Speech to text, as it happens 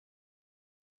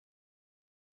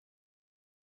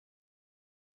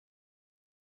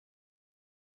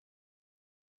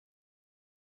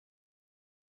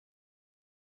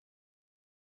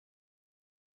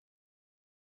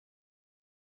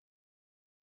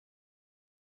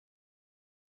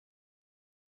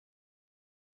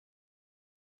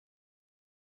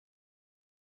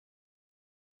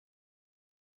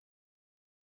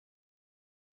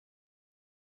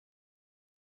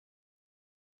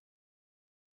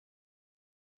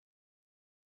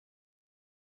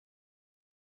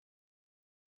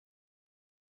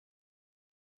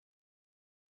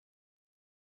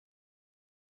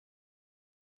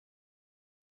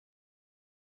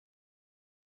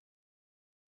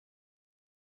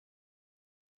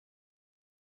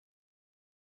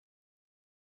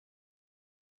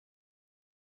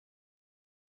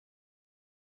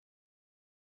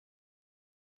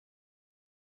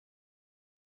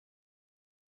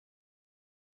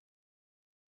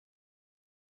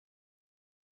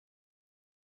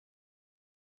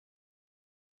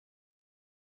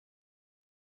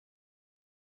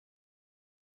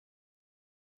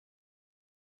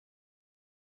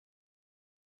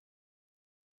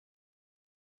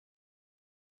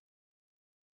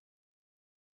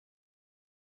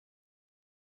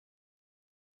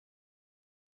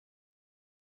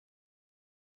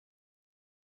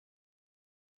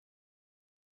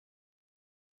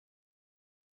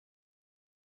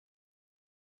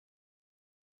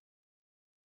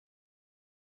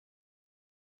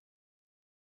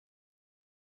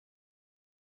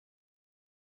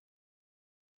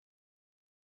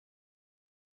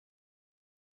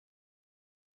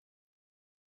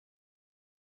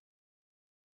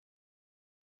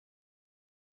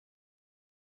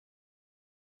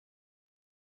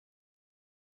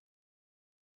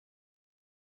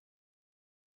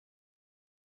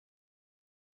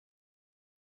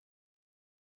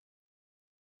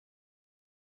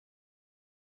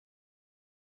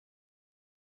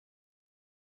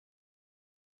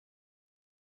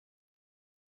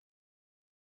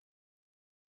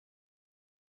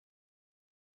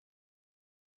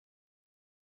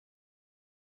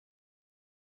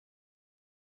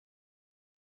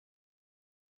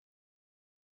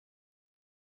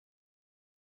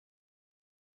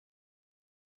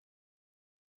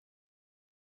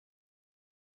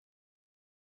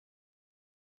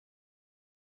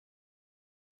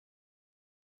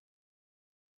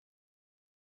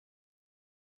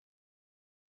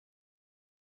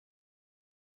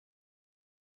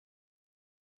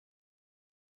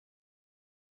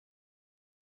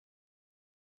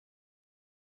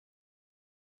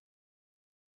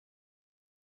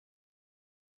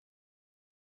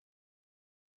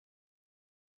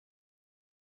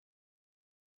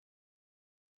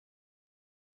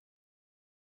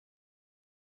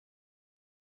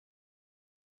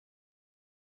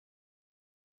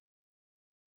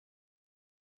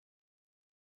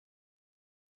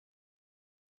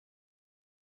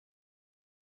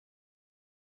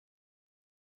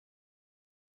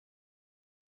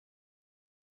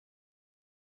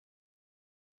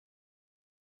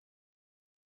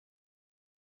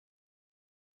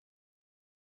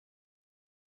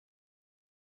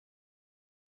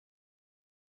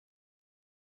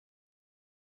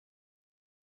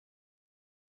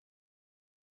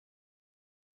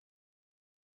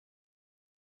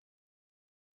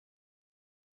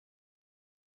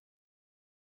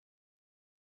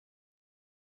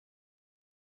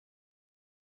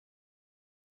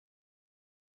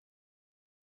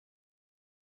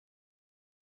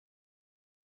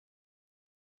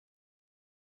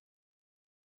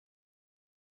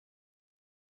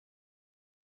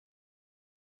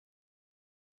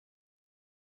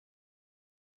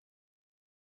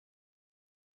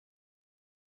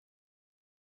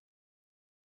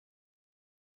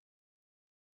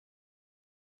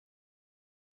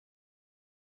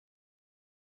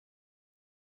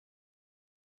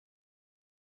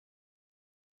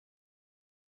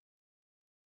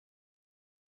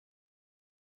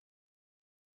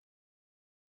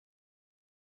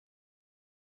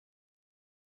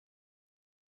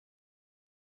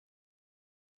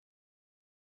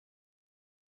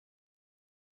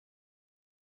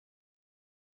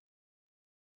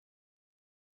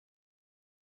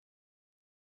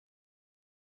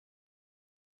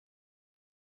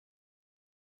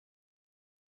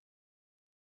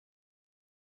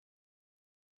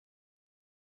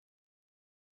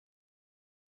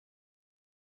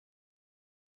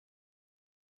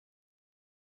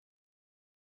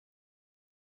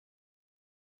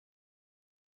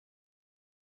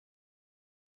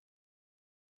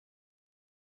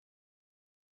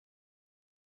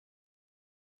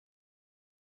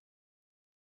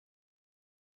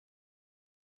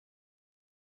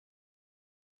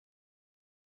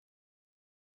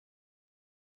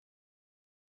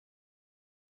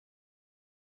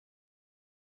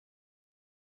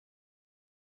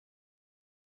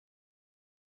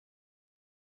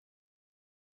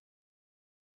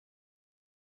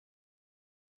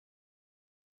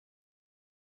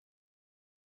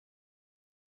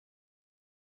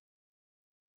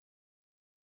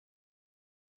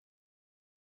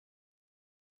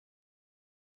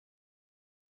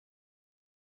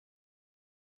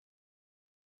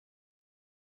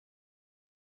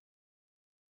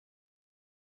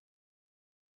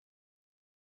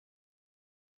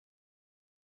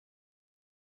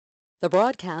The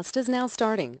broadcast is now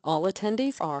starting. All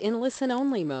attendees are in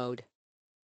listen-only mode.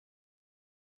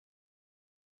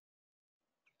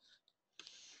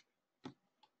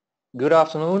 Good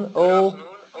afternoon, all.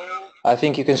 I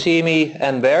think you can see me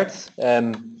and Bert.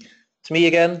 It's me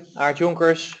again, Aart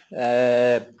Jonkers,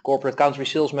 Corporate Country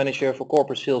Sales Manager for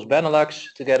Corporate Sales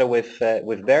Benelux, together with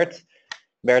Bert.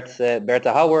 Bert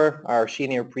de Houwer, our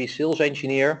Senior Pre-Sales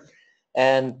Engineer.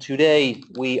 And today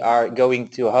we are going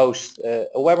to host a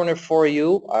webinar for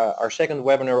you, our second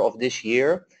webinar of this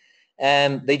year.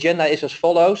 And the agenda is as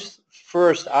follows.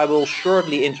 First, I will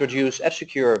shortly introduce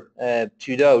F-Secure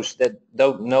to those that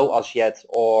don't know us yet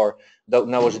or don't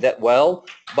know us that well.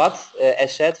 But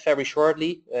as said, very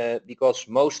shortly, because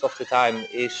most of the time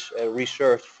is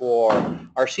reserved for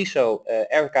our CISO,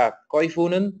 Erika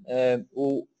Koivunen,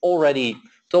 who already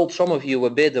told some of you a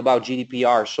bit about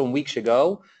GDPR some weeks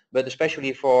ago, but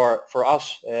especially for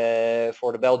us,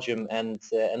 for the Belgium and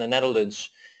the Netherlands,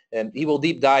 he will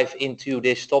deep dive into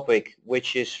this topic,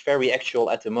 which is very actual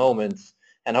at the moment,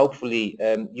 and hopefully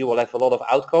you will have a lot of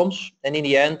outcomes. And in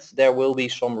the end, there will be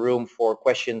some room for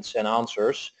questions and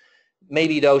answers.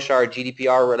 Maybe those are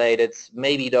GDPR related,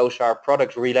 maybe those are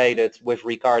product related with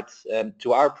regard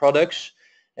to our products.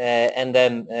 And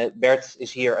then Bert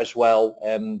is here as well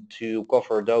to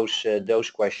cover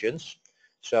those questions.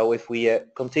 So if we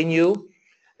continue,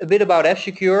 a bit about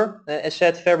F-Secure. As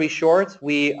said, very short,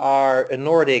 we are a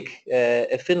Nordic,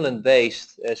 a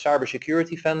Finland-based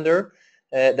cybersecurity vendor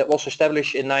that was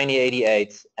established in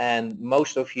 1988. And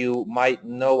most of you might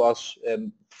know us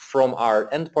from our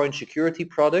endpoint security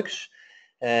products,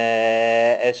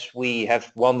 as we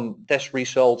have won test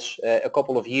results a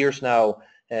couple of years now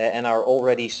and are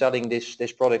already selling this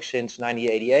product since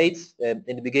 1988.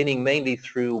 In the beginning, mainly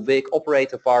through big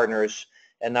operator partners,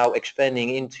 and now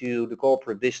expanding into the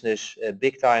corporate business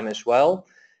big time as well.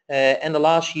 And the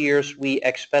last years we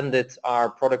expanded our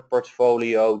product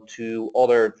portfolio to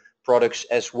other products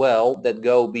as well that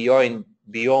go beyond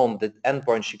the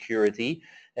endpoint security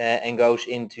and goes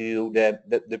into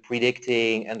the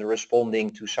predicting and the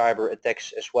responding to cyber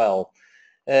attacks as well.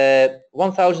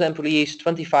 1,000 employees,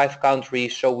 25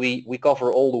 countries, so we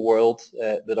cover all the world,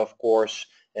 but of course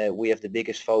we have the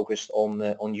biggest focus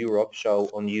on Europe, so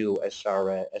on you as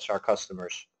our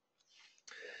customers.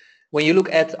 When you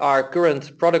look at our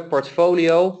current product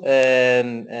portfolio,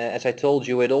 as I told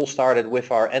you, it all started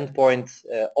with our endpoint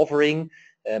offering,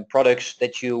 products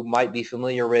that you might be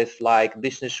familiar with, like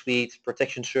Business Suite,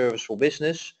 Protection Service for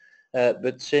Business.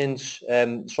 But since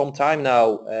some time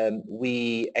now,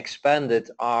 we expanded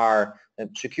our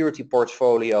security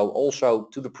portfolio also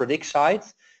to the predict side.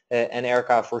 And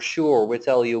Erika for sure will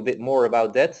tell you a bit more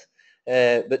about that.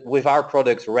 But with our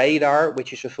product Radar,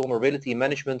 which is a vulnerability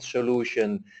management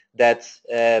solution that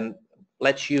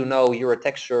lets you know your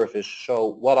attack surface. So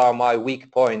what are my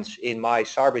weak points in my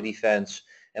cyber defense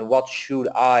and what should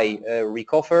I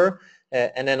recover?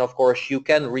 And then of course you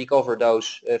can recover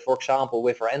those, for example,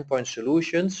 with our endpoint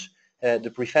solutions, the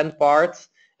prevent part.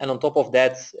 And on top of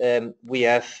that, we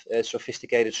have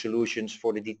sophisticated solutions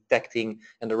for the detecting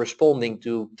and the responding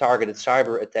to targeted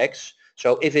cyber attacks.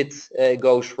 So if it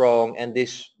goes wrong, and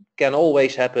this can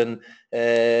always happen,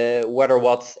 whether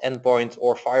what endpoint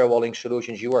or firewalling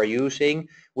solutions you are using,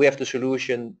 we have the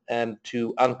solution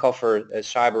to uncover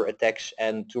cyber attacks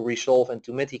and to resolve and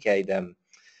to mitigate them.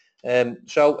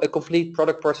 So a complete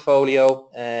product portfolio,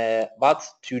 but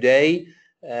today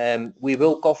we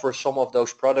will cover some of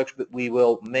those products, but we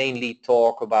will mainly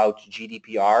talk about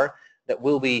GDPR that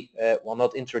will be, well,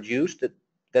 not introduced,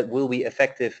 that will be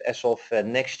effective as of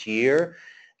next year.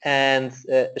 And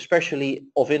especially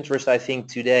of interest, I think,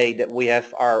 today that we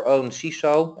have our own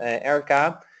CISO,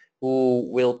 Erika, who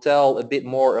will tell a bit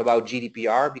more about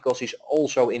GDPR, because he's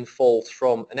also involved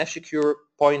from an F-Secure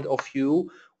point of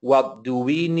view. What do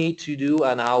we need to do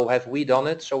and how have we done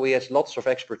it? So he has lots of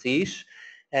expertise.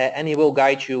 And he will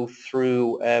guide you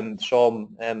through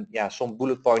some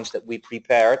bullet points that we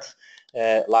prepared,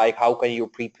 like how can you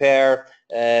prepare,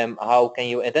 how can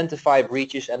you identify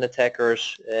breaches and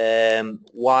attackers,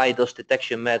 why does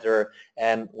detection matter,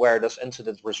 and where does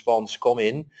incident response come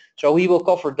in. So he will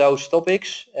cover those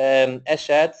topics. As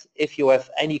said, if you have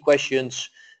any questions,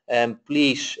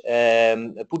 please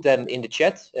put them in the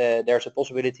chat. There's a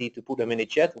possibility to put them in the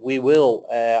chat. We will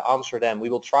answer them. We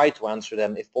will try to answer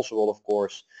them if possible, of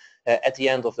course, at the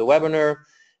end of the webinar,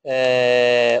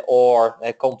 or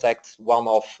contact one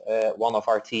of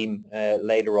our team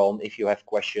later on if you have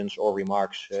questions or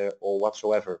remarks or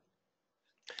whatsoever.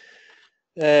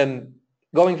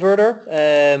 Going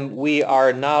further, we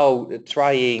are now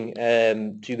trying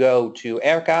to go to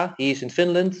Erika. He's in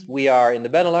Finland. We are in the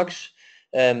Benelux.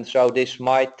 So this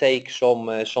might take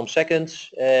some seconds,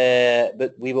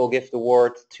 but we will give the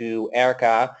word to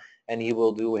Erka, and he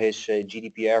will do his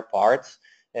GDPR part.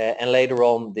 And later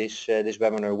on this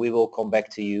webinar, we will come back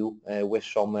to you with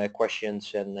some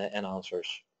questions and answers.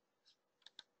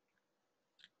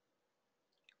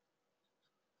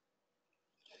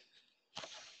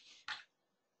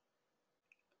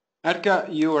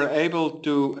 Erka, you are able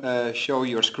to show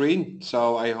your screen,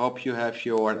 so I hope you have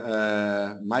your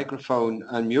microphone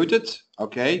unmuted.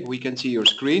 Okay, we can see your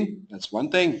screen, that's one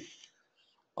thing.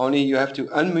 Only you have to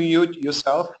unmute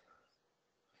yourself.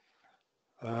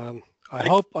 I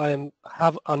hope I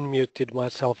have unmuted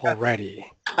myself already.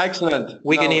 Excellent.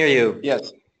 We can hear you.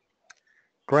 Yes.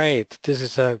 Great, this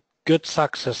is a good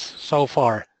success so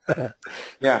far.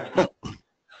 Yeah.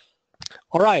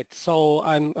 All right, so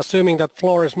I'm assuming that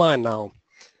floor is mine now.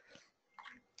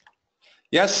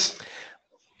 Yes.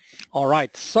 All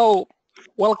right, so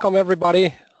welcome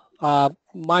everybody.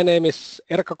 My name is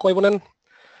Erkka Koivunen,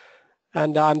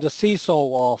 and I'm the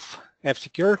CISO of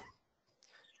F-Secure,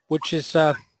 which is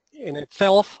in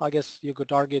itself, I guess you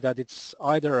could argue that it's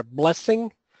either a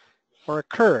blessing or a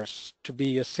curse to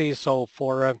be a CISO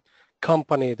for a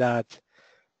company that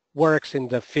works in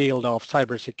the field of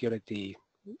cybersecurity.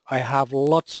 I have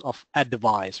lots of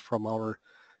advice from our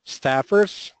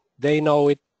staffers. They know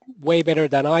it way better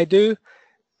than I do,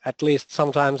 at least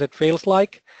sometimes it feels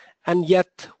like. And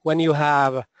yet when you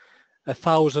have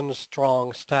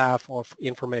 1,000-strong staff of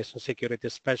information security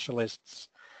specialists,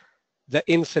 the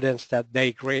incidents that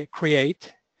they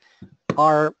create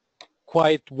are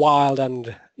quite wild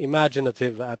and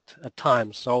imaginative at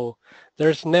times. So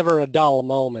there's never a dull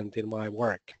moment in my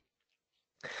work.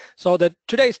 So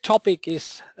today's topic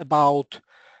is about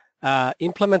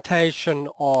implementation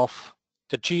of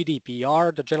the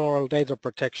GDPR, the General Data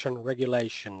Protection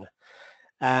Regulation,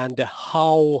 and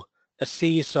how a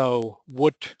CISO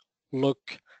would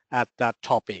look at that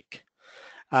topic.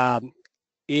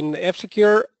 In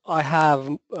F-Secure, I have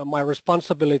my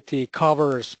responsibility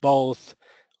covers both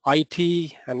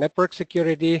IT and network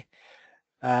security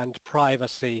and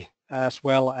privacy, as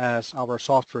well as our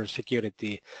software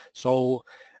security. So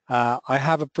I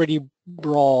have a pretty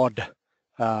broad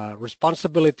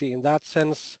responsibility in that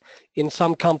sense. In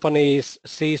some companies,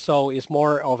 CISO is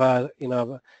more of a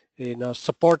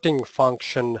supporting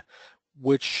function,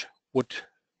 which would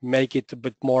make it a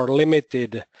bit more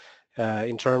limited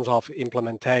in terms of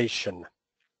implementation.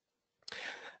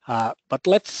 But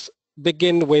let's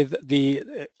begin with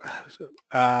the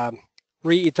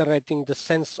reiterating the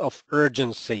sense of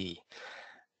urgency.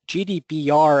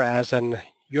 GDPR as an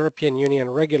European Union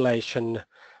regulation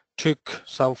took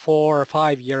some 4 or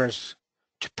 5 years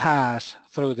to pass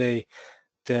through the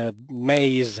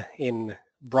maze in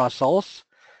Brussels.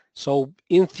 So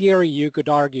in theory, you could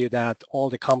argue that all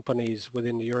the companies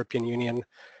within the European Union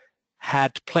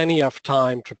had plenty of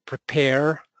time to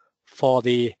prepare for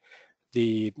the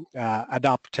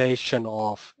adaptation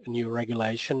of a new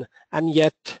regulation, and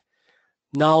yet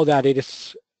now that it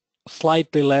is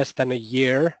slightly less than a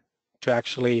year to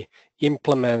actually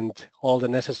implement all the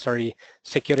necessary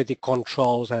security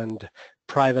controls and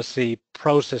privacy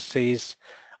processes,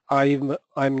 I'm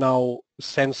now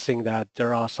sensing that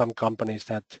there are some companies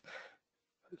that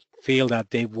feel that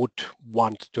they would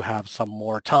want to have some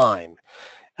more time.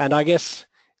 And I guess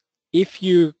if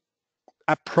you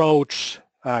approach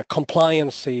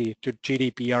compliancy to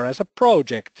GDPR as a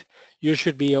project, you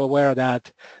should be aware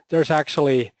that there's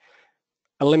actually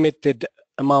a limited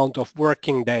amount of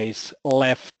working days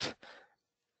left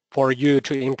for you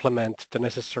to implement the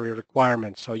necessary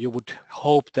requirements. So you would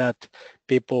hope that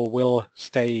people will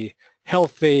stay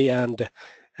healthy and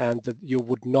that you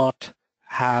would not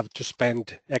have to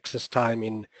spend excess time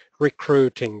in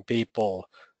recruiting people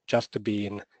just to be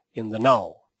in the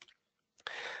know.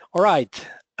 All right.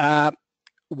 And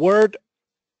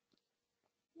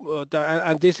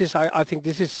this is, I think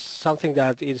this is something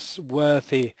that is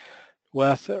worth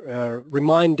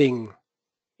reminding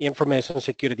information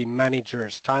security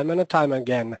managers time and time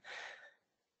again.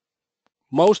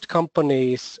 Most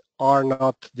companies are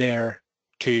not there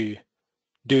to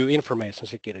do information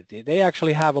security. They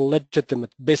actually have a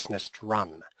legitimate business to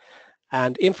run.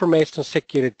 And information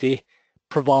security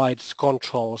provides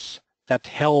controls that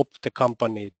help the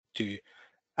company to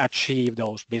achieve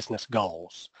those business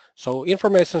goals. So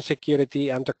information security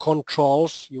and the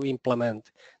controls you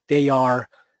implement, they are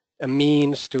a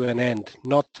means to an end,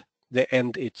 not the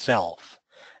end itself.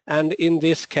 And in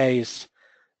this case,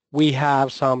 we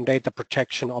have some data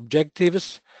protection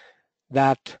objectives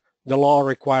that the law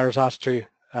requires us to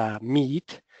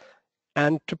meet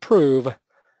and to prove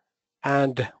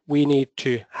and we need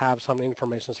to have some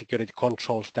information security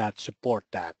controls that support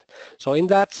that. So in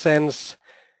that sense,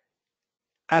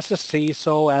 as a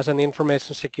CISO, as an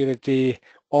information security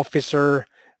officer,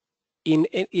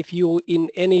 if you in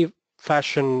any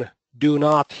fashion do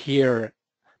not hear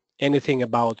anything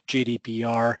about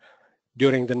GDPR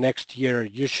during the next year,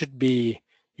 you should be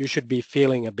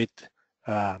feeling a bit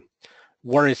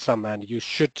worrisome, and you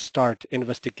should start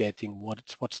investigating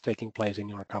what's taking place in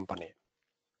your company.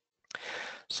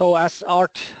 So as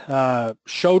Art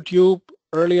showed you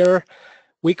earlier,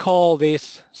 we call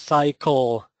this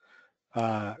cycle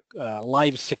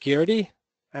live security,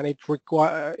 and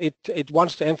it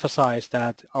wants to emphasize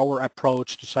that our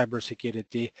approach to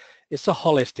cybersecurity is a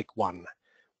holistic one.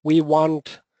 We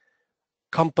want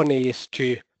companies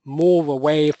to move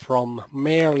away from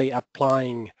merely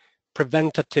applying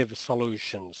preventative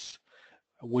solutions,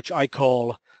 which I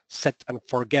call set and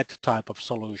forget type of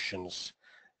solutions.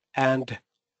 And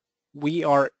we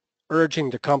are urging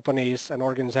the companies and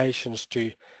organizations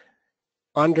to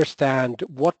understand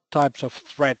what types of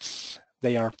threats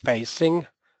they are facing,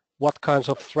 what kinds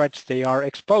of threats they are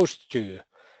exposed to,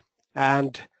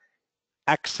 and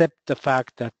accept the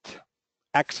fact that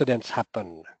accidents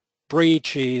happen,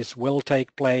 breaches will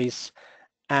take place,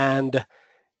 and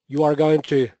you are going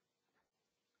to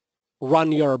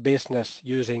run your business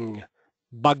using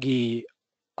buggy,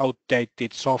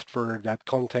 outdated software that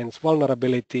contains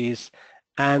vulnerabilities,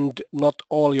 and not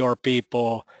all your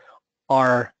people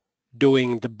are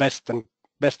doing the best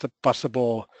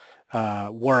possible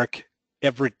work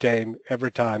every time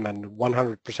and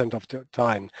 100% of the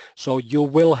time. So you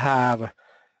will have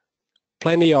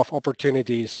plenty of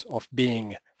opportunities of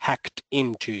being hacked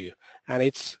into, and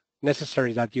it's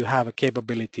necessary that you have a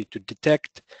capability to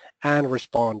detect and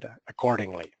respond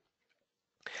accordingly.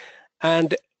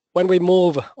 And when we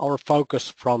move our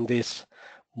focus from this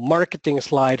marketing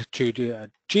slide to the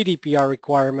GDPR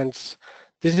requirements,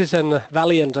 this is a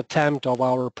valiant attempt of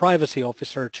our privacy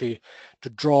officer to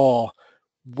draw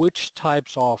which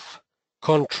types of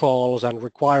controls and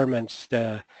requirements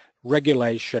the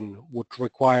regulation would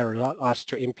require us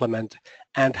to implement,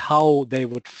 and how they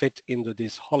would fit into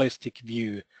this holistic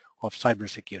view of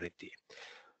cybersecurity.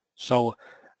 So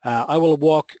I will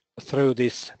walk through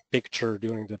this picture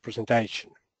during the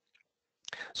presentation.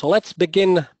 So let's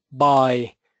begin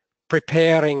by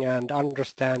preparing and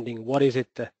understanding what is it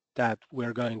that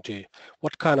we're going to,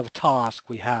 what kind of task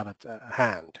we have at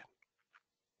hand.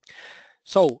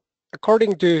 So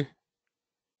according to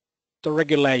the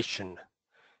regulation,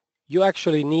 you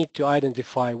actually need to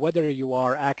identify whether you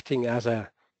are acting as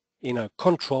in a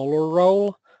controller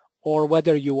role, or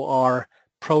whether you are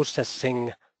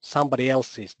processing somebody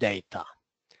else's data.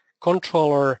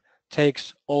 Controller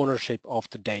takes ownership of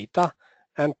the data,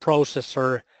 and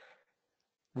processor,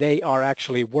 they are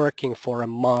actually working for a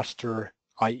master,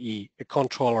 i.e. a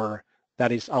controller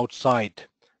that is outside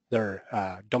their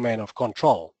domain of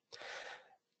control.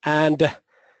 And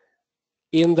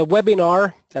in the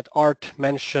webinar that Art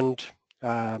mentioned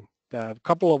a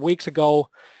couple of weeks ago,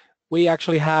 we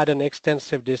actually had an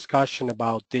extensive discussion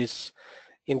about this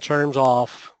in terms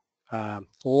of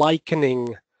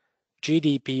likening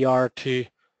GDPR to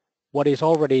what is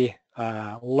already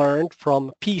learned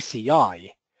from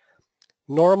PCI.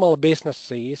 Normal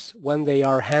businesses, when they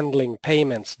are handling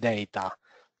payments data,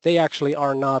 they actually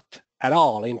are not at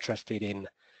all interested in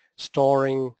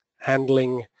storing,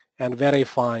 handling, and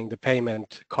verifying the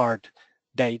payment card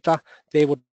data. They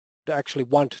would actually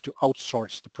want to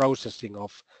outsource the processing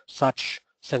of such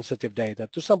sensitive data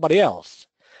to somebody else.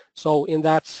 So in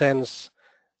that sense,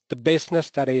 the business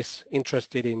that is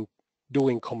interested in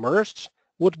doing commerce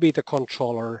would be the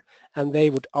controller, and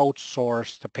they would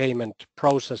outsource the payment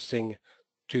processing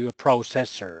to a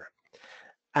processor.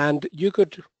 And you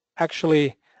could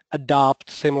actually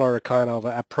adopt similar kind of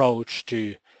approach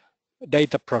to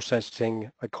data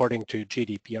processing according to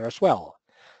GDPR as well.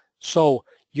 So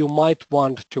you might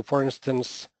want to, for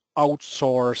instance,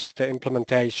 outsource the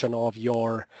implementation of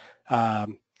your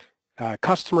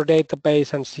customer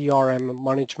database and CRM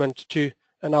management to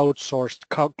an outsourced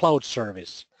cloud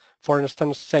service, for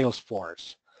instance,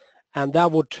 Salesforce. And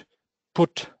that would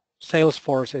put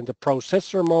Salesforce in the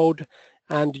processor mode,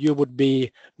 and you would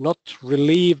be not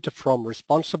relieved from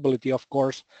responsibility, of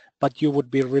course, but you would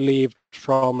be relieved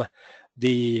from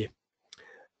the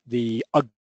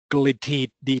ugly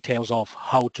details of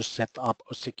how to set up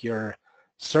a secure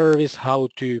service, how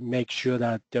to make sure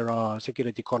that there are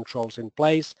security controls in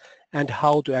place, and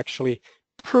how to actually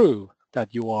prove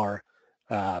that you are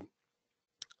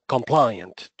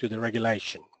compliant to the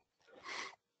regulation.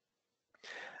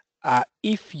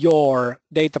 if your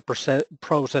data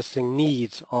processing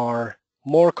needs are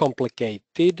more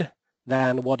complicated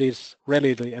than what is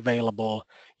readily available,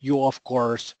 you of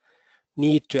course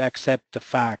need to accept the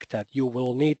fact that you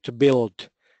will need to build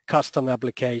custom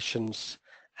applications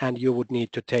and you would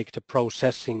need to take the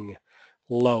processing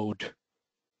load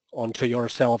onto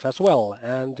yourself as well.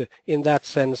 And in that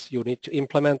sense, you need to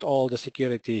implement all the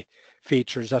security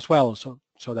features as well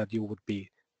so that you would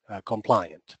be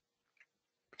compliant.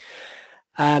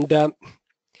 And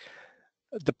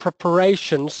the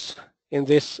preparations in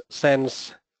this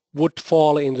sense would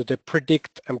fall into the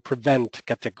predict and prevent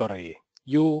category.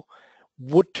 You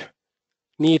would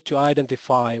need to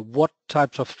identify what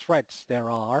types of threats there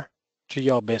are to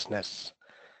your business,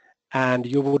 and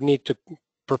you would need to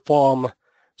perform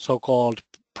so-called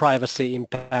privacy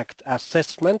impact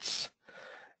assessments,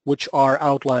 which are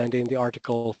outlined in the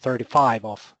Article 35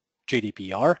 of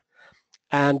GDPR.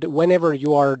 And whenever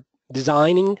you are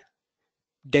designing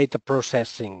data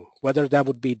processing, whether that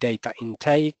would be data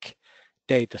intake,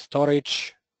 data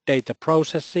storage, data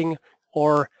processing,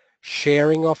 or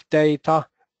sharing of data,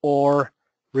 or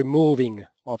removing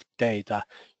of data,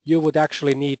 you would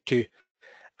actually need to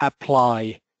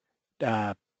apply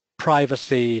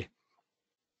privacy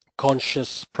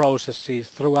conscious processes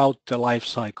throughout the life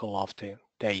cycle of the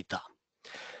data.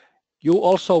 You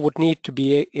also would need to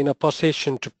be in a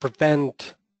position to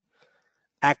prevent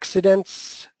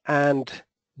accidents and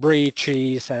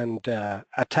breaches and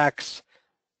attacks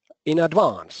in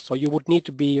advance. So you would need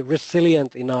to be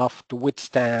resilient enough to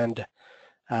withstand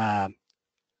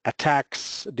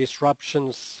attacks,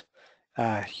 disruptions,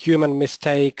 human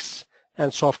mistakes,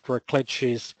 and software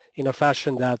glitches in a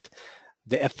fashion that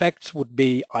the effects would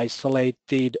be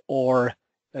isolated or,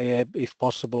 if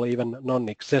possible, even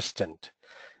non-existent.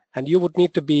 And you would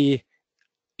need to be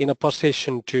in a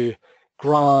position to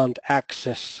grant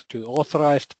access to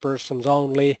authorized persons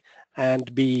only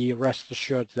and be rest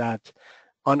assured that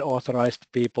unauthorized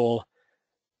people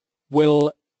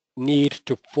will need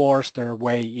to force their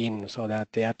way in so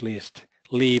that they at least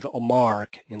leave a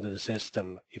mark into the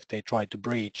system if they try to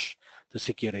breach the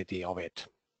security of it.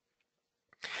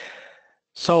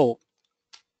 So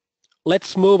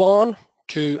let's move on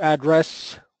to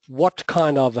address what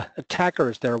kind of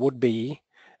attackers there would be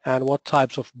and what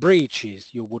types of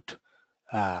breaches you would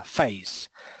face.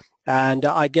 And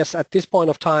I guess at this point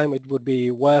of time it would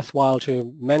be worthwhile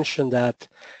to mention that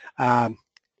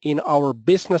in our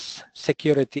Business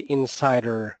Security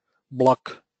Insider blog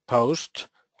post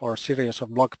or series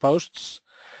of blog posts,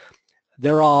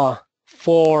 there are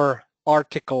 4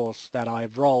 articles that I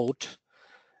wrote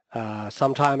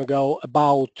some time ago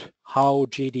about how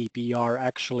GDPR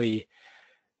actually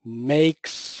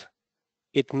makes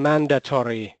it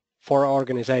mandatory for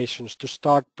organizations to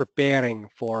start preparing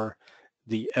for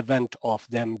the event of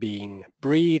them being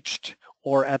breached,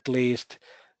 or at least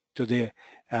to the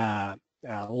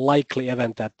likely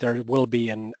event that there will be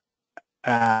an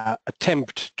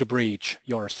attempt to breach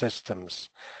your systems.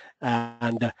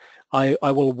 And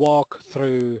I will walk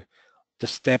through the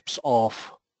steps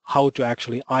of how to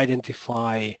actually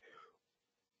identify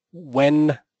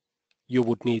when you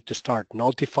would need to start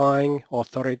notifying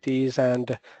authorities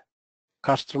and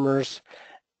customers,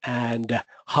 and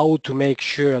how to make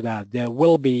sure that there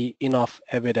will be enough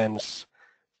evidence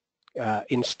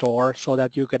in store so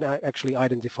that you can actually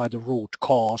identify the root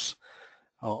cause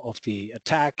of the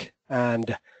attack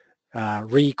and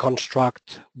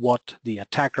reconstruct what the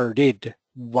attacker did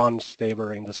once they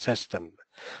were in the system.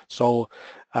 So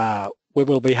we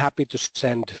will be happy to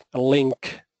send a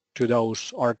link to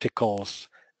those articles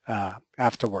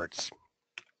afterwards.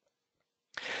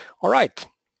 All right.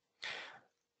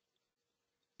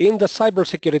 In the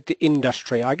cybersecurity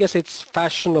industry, I guess it's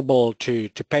fashionable to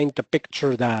paint a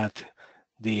picture that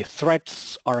the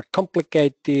threats are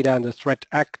complicated and the threat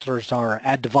actors are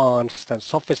advanced and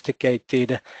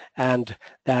sophisticated, and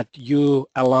that you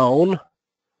alone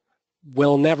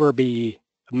will never be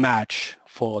a match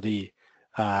for the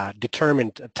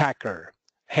determined attacker.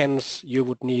 Hence, you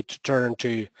would need to turn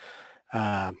to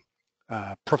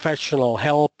professional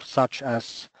help, such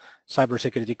as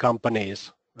cybersecurity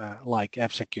companies like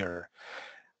F-Secure.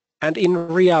 And in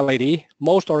reality,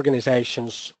 most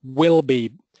organizations will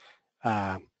be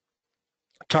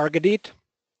targeted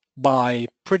by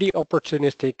pretty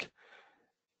opportunistic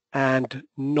and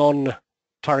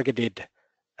non-targeted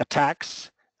attacks,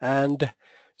 and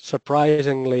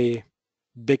surprisingly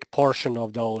big portion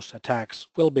of those attacks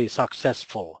will be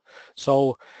successful.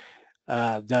 So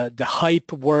the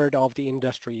hype word of the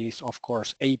industry is of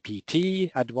course APT,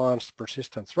 Advanced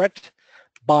Persistent Threat,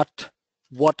 but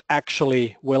what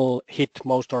actually will hit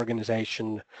most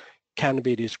organizations can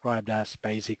be described as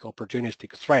basic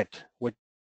opportunistic threat, which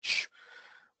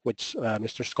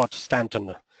Mr. Scott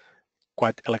Stanton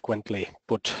quite eloquently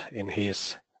put in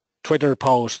his Twitter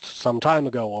post some time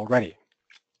ago already.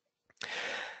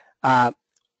 An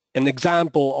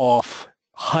example of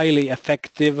highly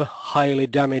effective, highly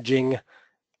damaging,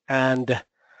 and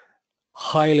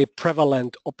highly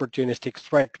prevalent opportunistic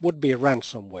threat would be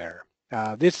ransomware.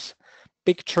 This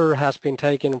picture has been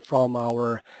taken from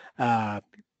our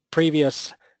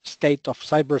previous State of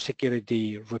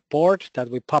Cybersecurity report that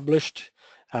we published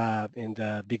in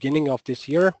the beginning of this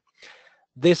year.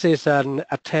 This is an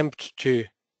attempt to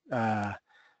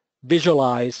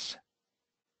visualize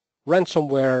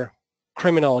ransomware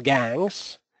criminal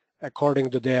gangs according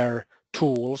to their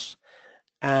tools,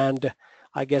 and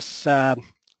I guess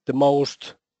the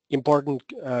most important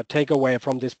takeaway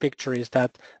from this picture is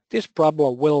that this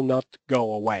problem will not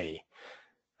go away.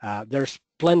 There's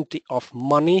plenty of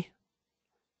money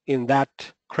in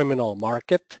that criminal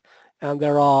market, and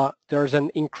there's an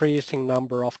increasing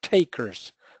number of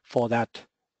takers for that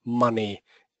money.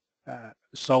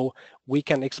 So we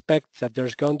can expect that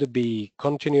there's going to be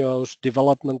continuous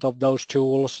development of those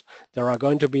tools. There are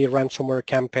going to be ransomware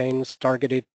campaigns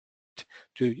targeted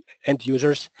to end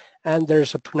users, and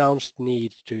there's a pronounced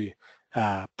need to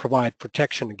provide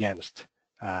protection against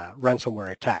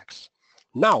ransomware attacks.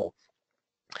 Now,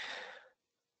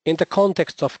 in the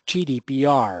context of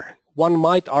GDPR, one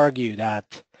might argue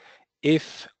that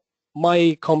if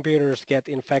my computers get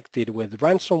infected with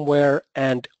ransomware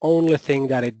and only thing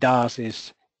that it does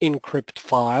is encrypt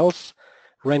files,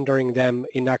 rendering them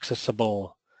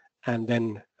inaccessible and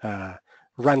then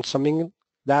ransoming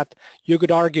that, you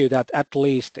could argue that at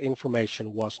least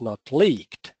information was not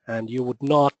leaked and you would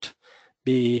not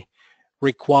be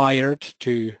required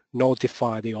to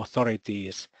notify the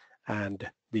authorities and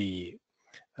the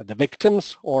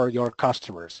victims or your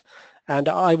customers. And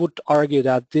I would argue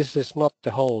that this is not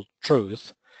the whole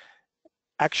truth.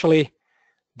 Actually,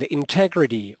 the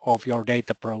integrity of your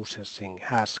data processing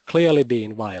has clearly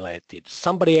been violated.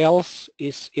 Somebody else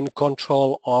is in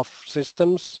control of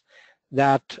systems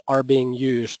that are being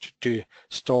used to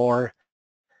store,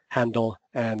 handle,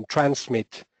 and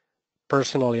transmit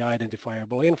personally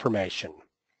identifiable information.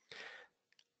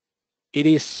 It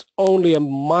is only a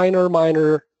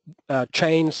minor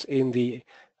change in the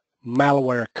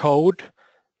malware code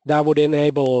that would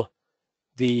enable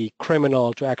the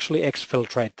criminal to actually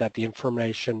exfiltrate that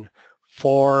information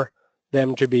for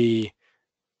them to be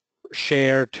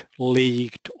shared,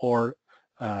 leaked, or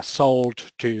sold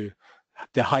to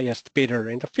the highest bidder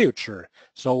in the future.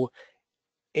 So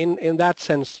in that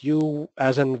sense, you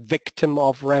as a victim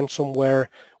of ransomware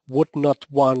would not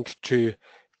want to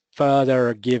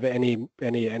further give any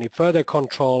further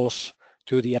controls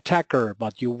to the attacker,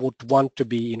 but you would want to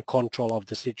be in control of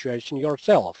the situation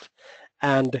yourself.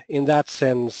 And in that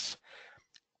sense,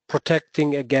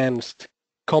 protecting against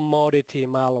commodity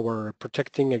malware,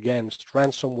 protecting against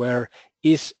ransomware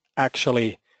is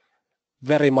actually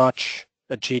very much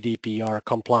a GDPR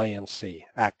compliancy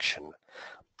action.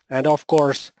 And of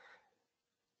course,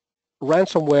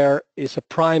 ransomware is a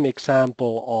prime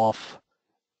example of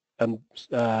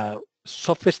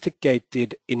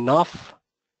sophisticated enough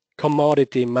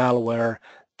commodity malware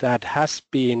that has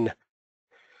been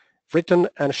written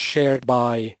and shared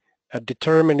by a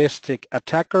deterministic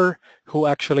attacker who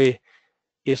actually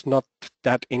is not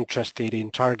that interested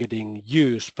in targeting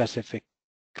you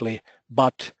specifically,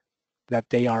 but that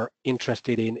they are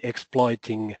interested in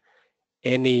exploiting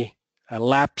any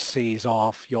lapses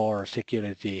of your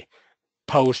security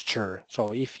posture.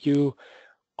 So if you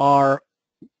are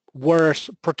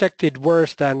protected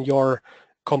worse than your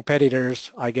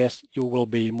competitors, I guess you will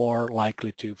be more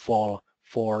likely to fall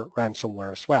for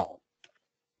ransomware as well.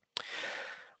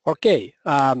 Okay,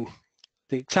 the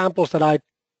examples that I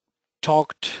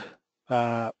talked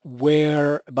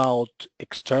were about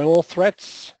external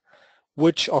threats,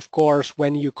 which of course,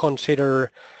 when you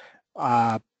consider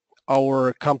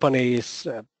our company's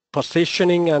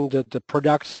positioning and the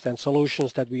products and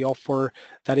solutions that we offer,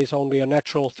 that is only a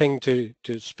natural thing to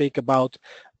speak about.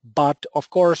 But of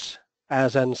course,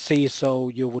 as an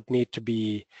CISO, you would need to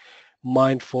be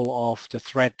mindful of the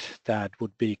threat that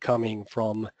would be coming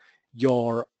from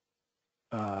your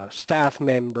staff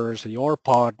members, your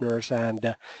partners,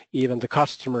 and even the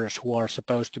customers who are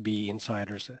supposed to be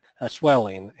insiders as well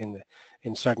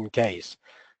in certain case.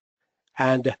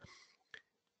 And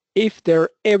if there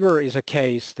ever is a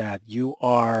case that you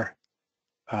are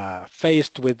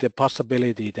faced with the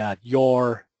possibility that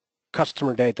your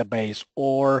customer database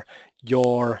or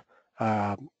your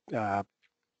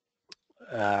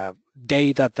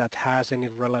data that has any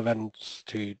relevance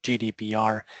to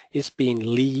GDPR is being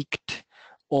leaked,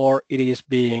 or it is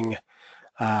being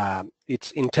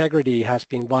its integrity has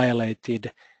been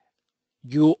violated,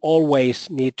 you always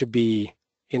need to be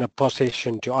in a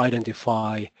position to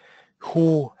identify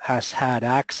who has had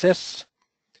access,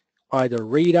 either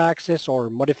read access or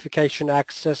modification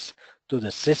access to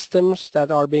the systems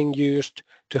that are being used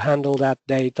to handle that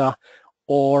data,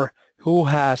 or who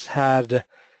has had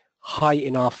high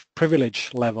enough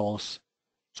privilege levels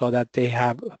so that they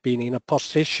have been in a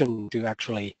position to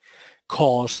actually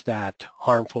cause that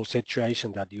harmful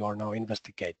situation that you are now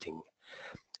investigating.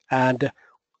 And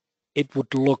it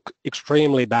would look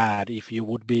extremely bad if you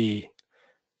would be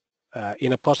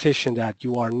in a position that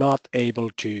you are not able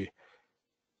to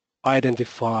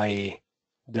identify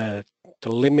the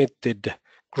limited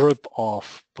group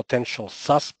of potential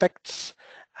suspects,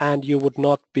 and you would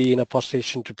not be in a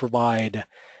position to provide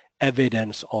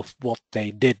evidence of what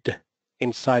they did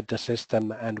inside the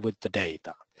system and with the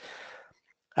data.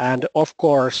 And of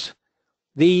course,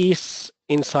 these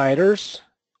insiders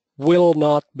will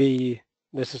not be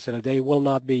necessarily, they will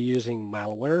not be using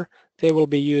malware. They will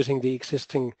be using the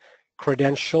existing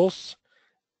credentials,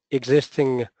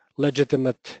 existing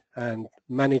legitimate and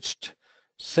managed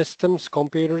systems,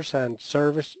 computers and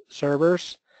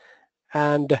servers,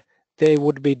 and they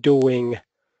would be doing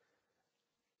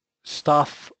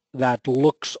stuff that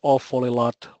looks awfully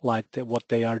lot like what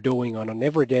they are doing on an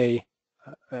everyday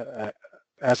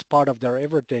as part of their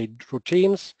everyday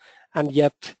routines, and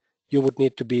yet you would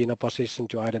need to be in a position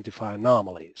to identify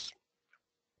anomalies.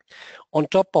 On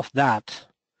top of that,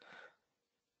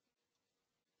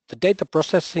 the data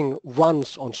processing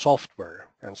runs on software,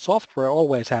 and software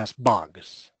always has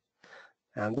bugs.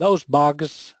 And those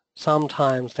bugs,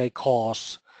 sometimes they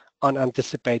cause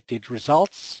unanticipated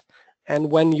results.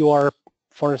 And when you are,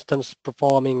 for instance,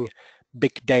 performing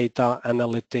big data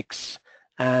analytics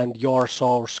and your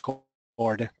source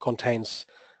code contains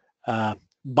a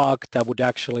bug that would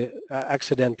actually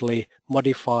accidentally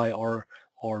modify or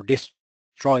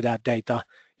destroy that data,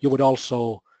 you would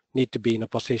also need to be in a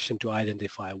position to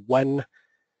identify when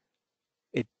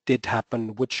it did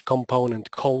happen, which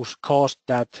component caused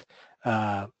that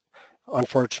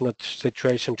unfortunate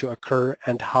situation to occur,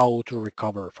 and how to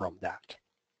recover from that.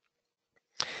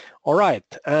 All right,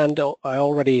 and I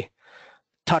already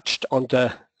touched on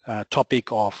the topic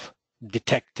of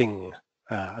detecting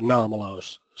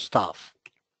anomalous stuff.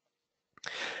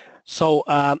 So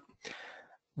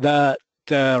the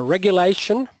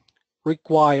regulation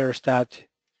requires that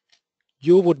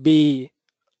you would be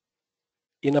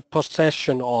in a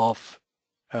possession of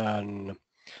an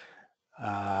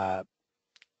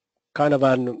kind of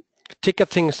a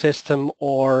ticketing system,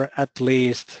 or at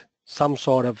least some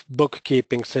sort of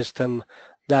bookkeeping system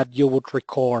that you would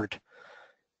record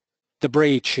the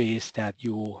breaches that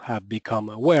you have become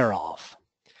aware of.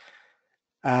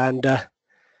 And I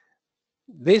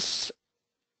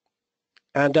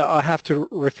have to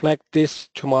reflect this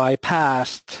to my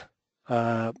past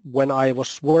when I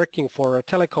was working for a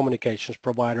telecommunications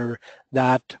provider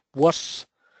that was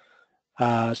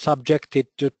subjected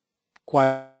to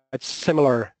quite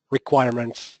similar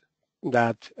requirements,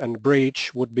 that a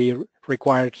breach would be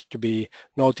required to be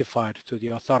notified to the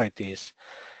authorities.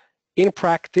 In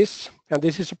practice, and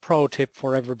this is a pro tip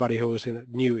for everybody who is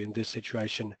new in this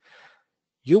situation,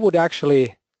 you would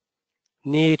actually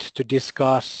need to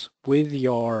discuss with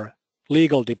your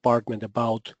legal department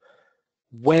about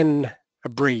when a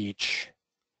breach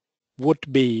would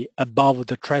be above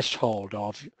the threshold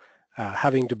of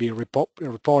having to be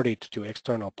reported to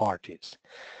external parties.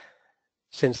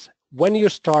 Since when you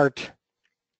start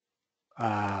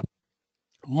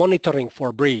monitoring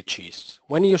for breaches,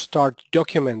 when you start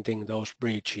documenting those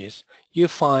breaches, you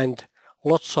find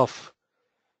lots of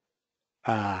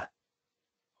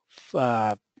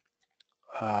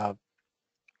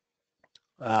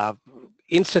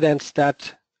incidents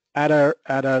that at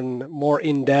a more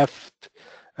in-depth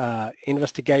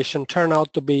investigation turn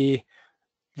out to be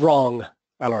wrong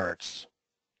alerts,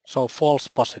 so false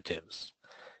positives.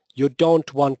 You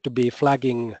don't want to be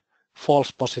flagging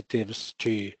false positives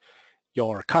to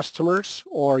your customers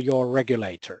or your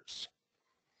regulators.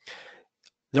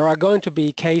 There are going to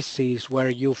be cases where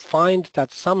you find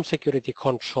that some security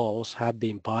controls have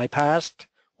been bypassed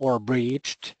or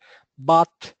breached,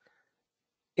 but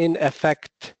in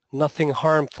effect, nothing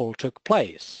harmful took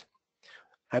place.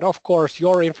 And of course,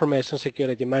 your information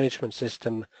security management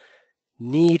system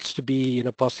needs to be in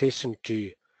a position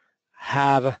to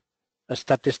have a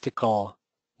statistical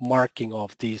marking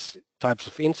of these types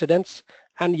of incidents,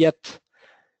 and yet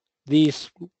these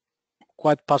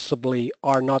quite possibly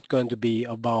are not going to be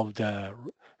above the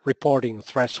reporting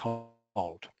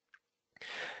threshold.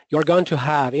 You're going to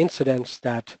have incidents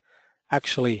that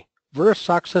actually were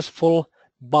successful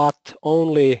but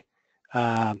only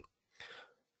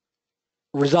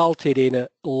resulted in a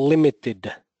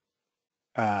limited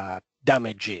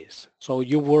damages. So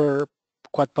you were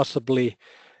quite possibly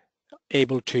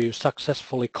able to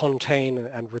successfully contain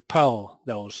and repel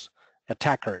those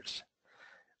attackers.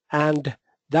 And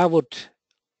that would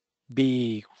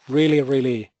be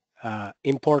really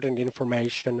important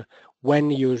information when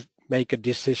you make a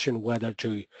decision whether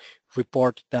to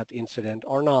report that incident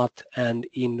or not, and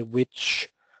in which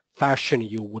fashion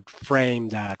you would frame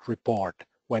that report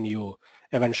when you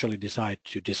eventually decide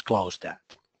to disclose that.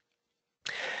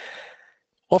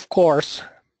 Of course,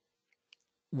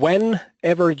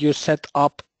 whenever you set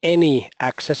up any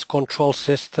access control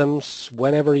systems,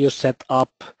 whenever you set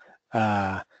up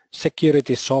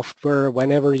security software,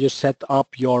 whenever you set up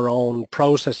your own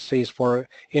processes for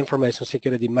information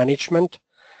security management,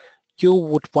 you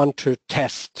would want to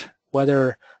test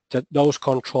whether those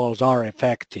controls are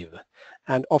effective.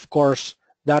 And of course,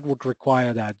 that would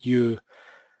require that you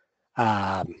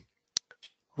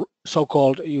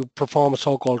you perform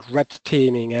so-called red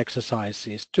teaming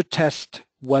exercises to test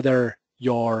whether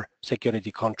your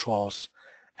security controls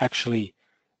actually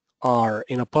are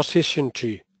in a position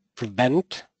to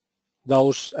prevent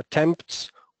those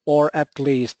attempts, or at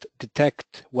least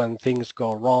detect when things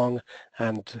go wrong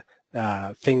and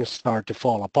things start to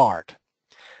fall apart.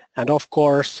 And of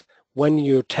course, when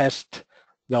you test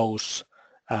those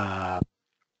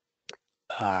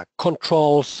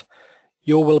controls,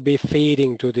 you will be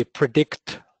feeding to the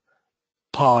predict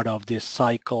part of this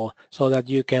cycle so that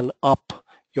you can up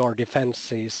your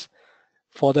defenses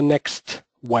for the next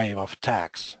wave of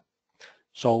attacks.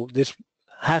 So this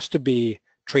has to be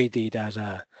treated as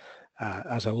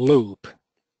a loop,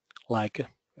 like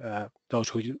those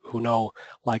who know,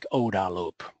 like ODA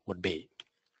loop would be.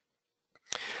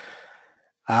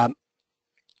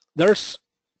 There's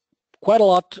quite a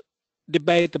lot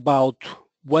debate about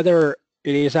whether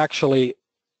it is actually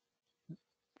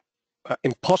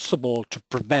impossible to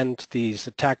prevent these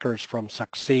attackers from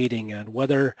succeeding, and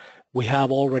whether we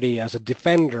have already, as a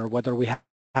defender, whether we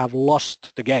have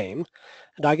lost the game.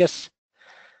 And I guess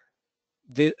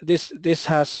this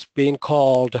has been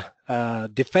called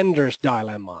defender's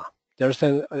dilemma. There's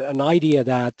an idea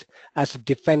that as a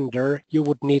defender, you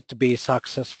would need to be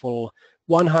successful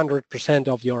 100%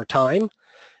 of your time,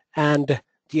 and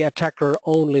the attacker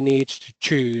only needs to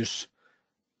choose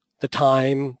the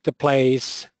time, the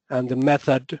place, and the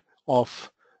method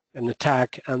of an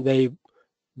attack, and they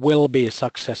will be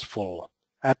successful,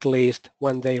 at least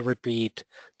when they repeat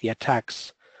the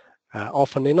attacks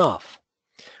often enough.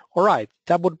 All right,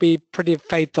 that would be pretty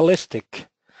fatalistic.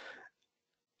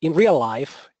 In real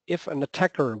life, if an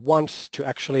attacker wants to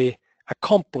actually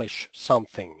accomplish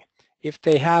something, if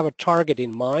they have a target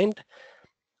in mind,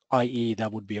 i.e.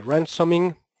 that would be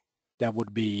ransoming, that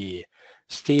would be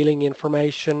stealing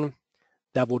information,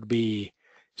 that would be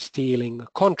stealing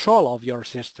control of your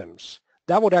systems,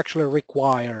 that would actually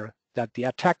require that the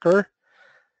attacker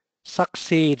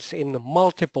succeeds in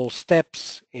multiple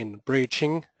steps in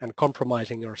breaching and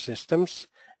compromising your systems,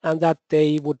 and that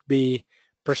they would be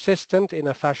persistent in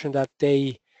a fashion that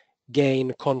they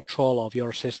gain control of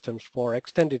your systems for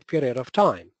extended period of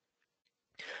time.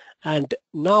 And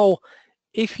now,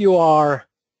 if you are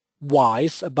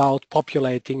wise about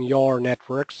populating your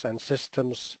networks and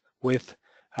systems with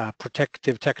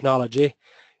protective technology,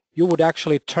 you would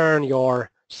actually turn your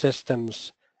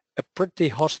systems a pretty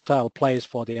hostile place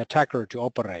for the attacker to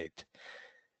operate.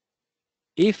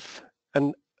 If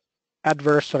an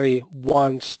adversary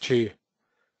wants to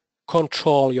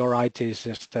control your IT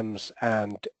systems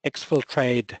and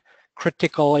exfiltrate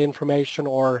critical information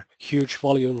or huge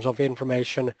volumes of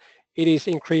information, it is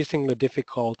increasingly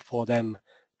difficult for them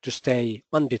to stay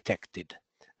undetected.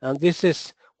 And this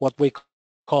is what we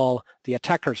call the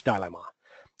attacker's dilemma.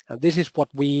 And this is what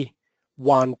we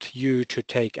want you to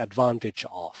take advantage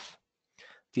of.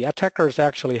 The attackers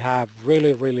actually have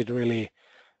really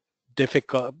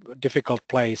difficult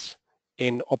place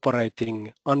in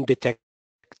operating undetected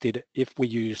if we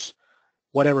use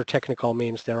whatever technical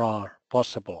means there are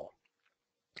possible.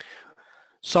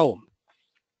 So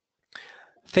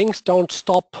things don't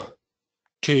stop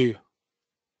to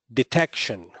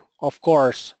detection. Of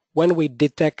course, when we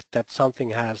detect that something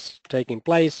has taken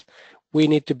place, we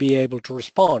need to be able to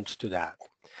respond to that.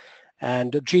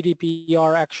 And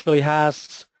GDPR actually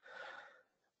has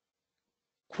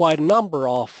quite a number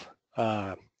of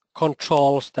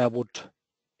controls that would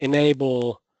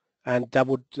enable and that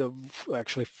would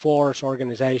actually force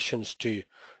organizations to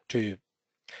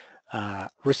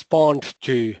respond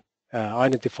to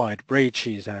identified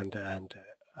breaches and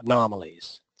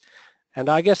anomalies. And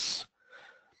I guess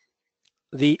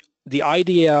the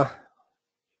idea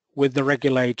with the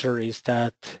regulator is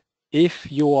that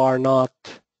if you are not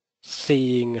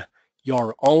seeing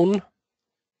your own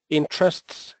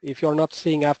interests, if you're not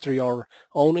seeing after your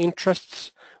own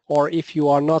interests, or if you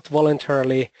are not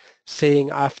voluntarily seeing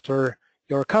after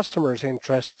your customers'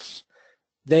 interests,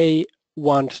 they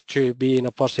want to be in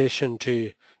a position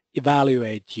to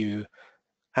evaluate you.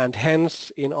 And hence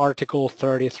in Article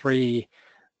 33,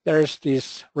 there's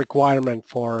this requirement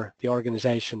for the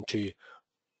organization to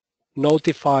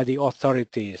notify the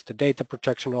authorities, the data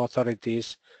protection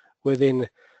authorities, within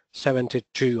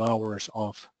 72 hours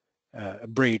of a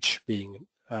breach being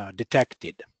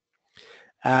detected.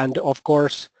 And of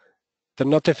course, the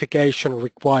notification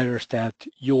requires that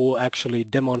you actually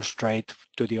demonstrate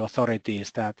to the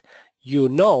authorities that you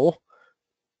know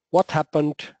what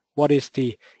happened, what is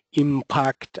the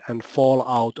impact and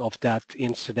fallout of that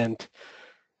incident.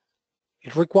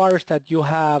 It requires that you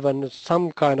have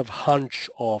some kind of hunch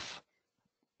of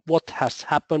what has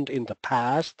happened in the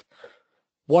past,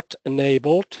 what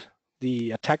enabled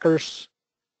the attackers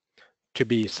to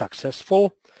be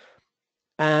successful,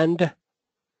 and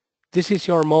this is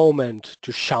your moment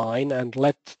to shine and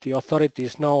let the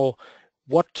authorities know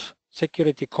what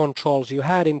security controls you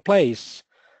had in place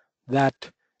that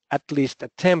at least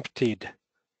attempted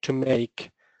to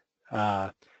make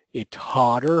it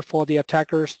harder for the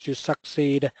attackers to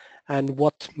succeed, and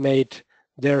what made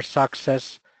their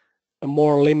success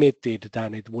more limited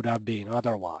than it would have been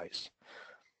otherwise.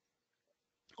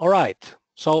 All right,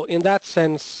 so in that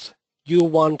sense, you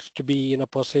want to be in a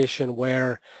position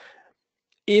where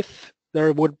if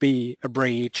there would be a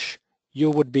breach,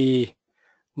 you would be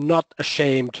not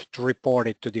ashamed to report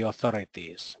it to the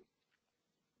authorities.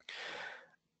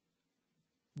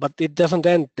 But it doesn't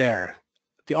end there.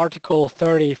 The Article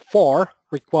 34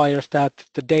 requires that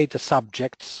the data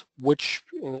subjects, which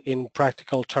in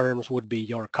practical terms would be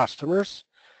your customers,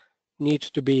 need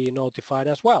to be notified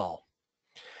as well.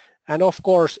 And of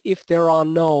course, if there are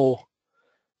no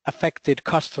affected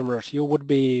customers, you would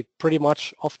be pretty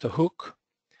much off the hook.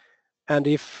 And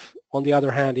if, on the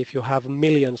other hand, if you have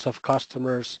millions of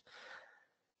customers,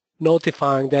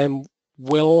 notifying them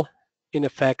will, in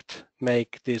effect,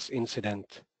 make this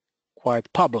incident quite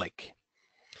public.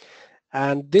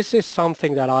 And this is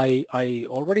something that I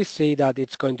already see that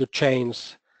it's going to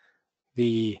change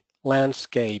the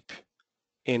landscape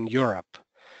in Europe.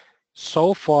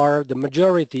 So far, the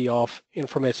majority of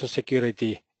information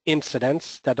security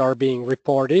incidents that are being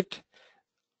reported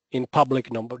in public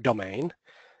domain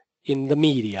in the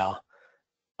media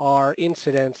are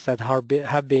incidents that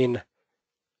have been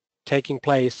taking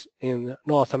place in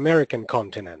North American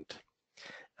continent.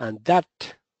 And that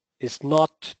is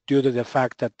not due to the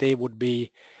fact that they would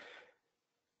be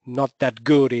not that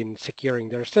good in securing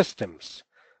their systems.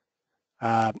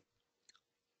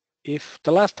 If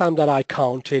the last time that I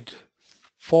counted,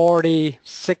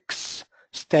 46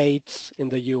 states in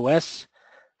the US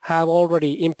have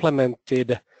already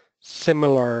implemented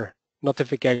similar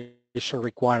notification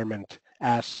requirement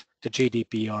as the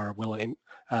GDPR will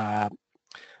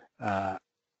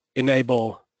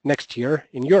enable next year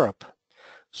in Europe.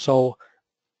 So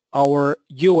our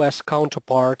US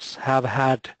counterparts have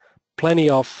had plenty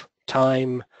of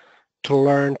time to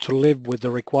learn to live with the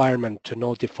requirement to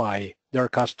notify their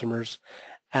customers,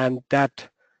 and that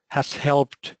has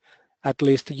helped at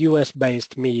least the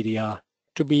US-based media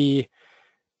to be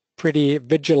pretty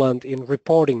vigilant in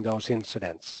reporting those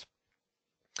incidents.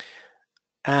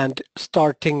 And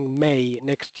starting May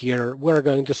next year, we're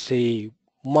going to see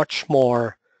much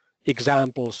more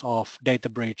examples of data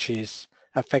breaches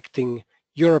affecting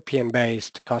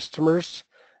European-based customers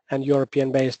and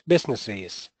European-based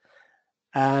businesses.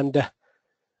 And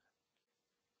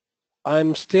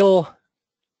I still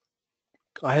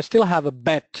have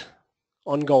a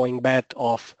ongoing bet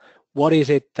of what is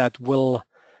it that will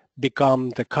become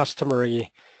the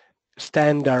customary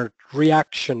standard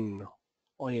reaction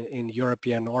in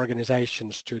European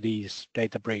organizations to these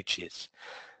data breaches.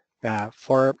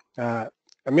 For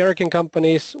American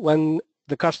companies, when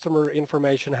the customer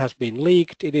information has been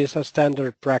leaked, it is a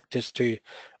standard practice to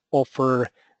offer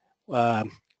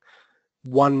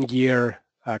 1 year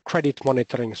credit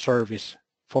monitoring service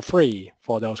for free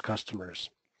for those customers.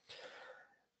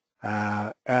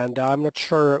 And I'm not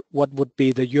sure what would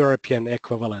be the European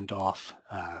equivalent of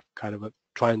kind of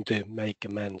trying to make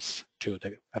amends to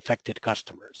the affected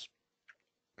customers.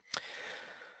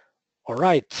 All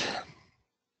right.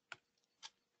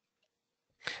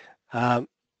 I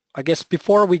guess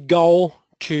before we go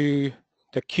to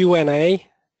the Q&A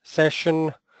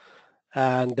session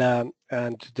and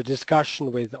the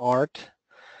discussion with Art,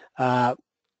 I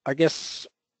guess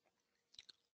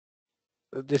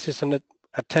this is an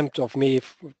attempt of me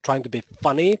trying to be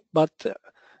funny, but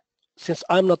since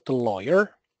I'm not the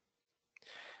lawyer,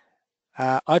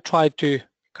 I try to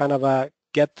kind of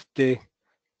get the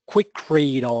quick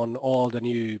read on all the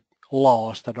new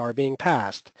laws that are being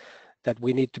passed that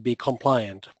we need to be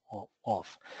compliant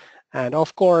of. And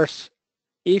of course,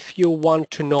 if you want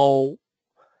to know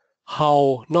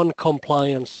how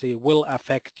non-compliancy will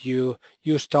affect you,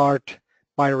 you start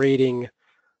by reading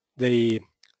the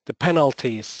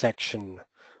penalties section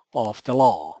of the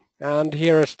law. And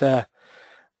here's the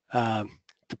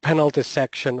penalty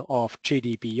section of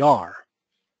GDPR.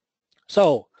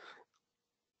 So,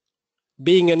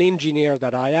 being an engineer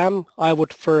that I am, I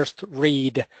would first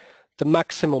read the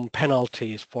maximum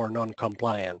penalties for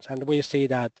non-compliance. And we see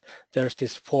that there's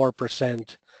this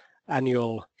 4%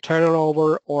 annual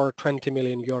turnover or 20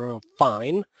 million euro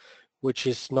fine, which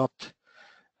is not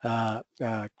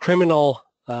criminal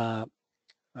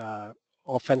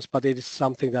offense, but it is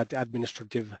something that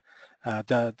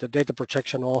the data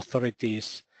protection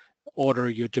authorities order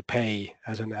you to pay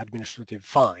as an administrative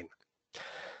fine.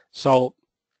 So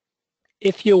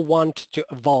if you want to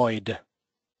avoid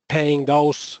paying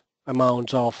those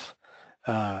amounts of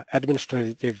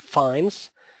administrative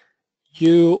fines,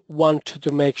 you want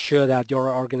to make sure that your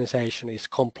organization is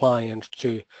compliant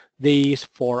to these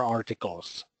 4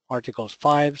 articles, Articles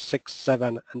 5, 6,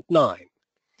 7, and 9.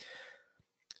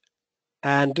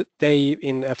 And they,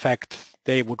 in effect,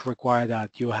 they would require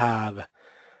that you have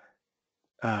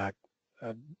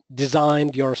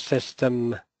designed your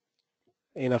system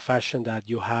in a fashion that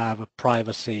you have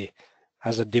privacy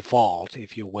as a default,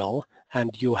 if you will,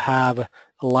 and you have a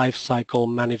life cycle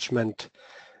management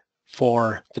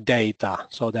for the data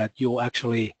so that you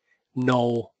actually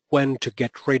know when to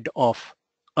get rid of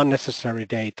unnecessary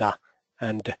data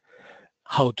and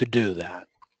how to do that.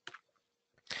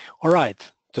 All right,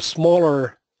 the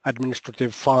smaller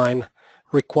administrative fine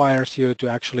requires you to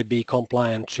actually be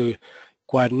compliant to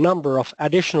quite a number of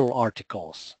additional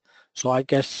articles. So I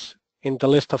guess in the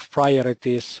list of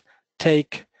priorities,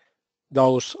 take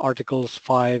those articles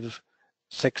 5,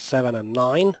 6, 7, and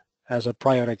 9 as a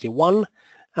priority 1,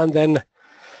 and then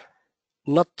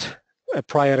not a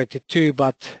priority 2,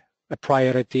 but a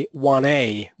priority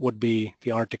 1A would be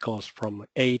the articles from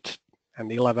 8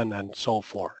 and 11 and so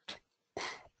forth.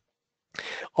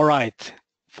 All right,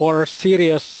 for a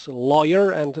serious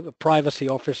lawyer and privacy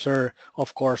officer,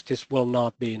 of course, this will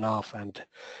not be enough, and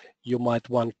you might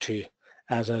want to,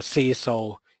 as a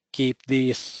CISO, keep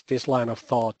this line of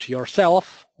thought to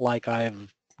yourself, like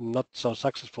I've not so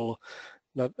successful,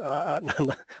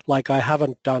 like I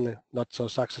haven't done not so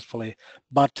successfully.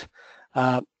 But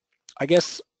I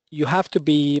guess you have to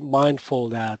be mindful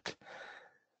that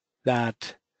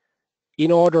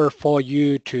in order for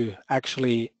you to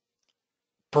actually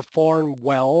perform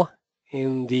well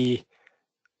in the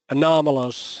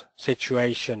anomalous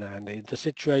situation and in the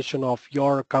situation of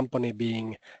your company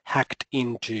being hacked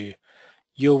into,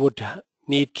 you would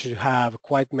need to have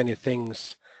quite many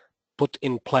things put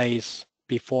in place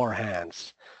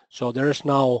beforehand. So there's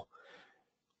now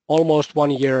almost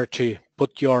 1 year to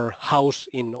put your house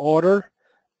in order,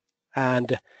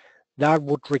 and that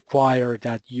would require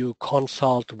that you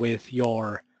consult with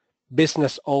your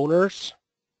business owners.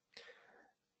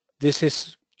 This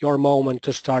is your moment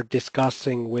to start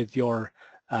discussing with your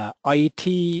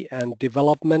IT and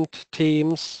development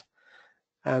teams,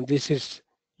 and this is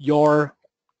your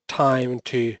time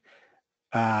to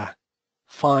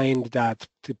find that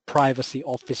the privacy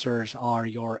officers are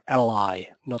your ally,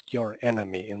 not your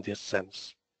enemy in this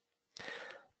sense.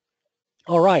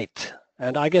 All right,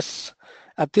 and I guess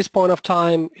at this point of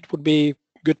time, it would be a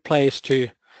good place to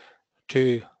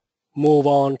move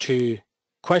on to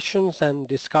questions and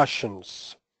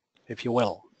discussions, if you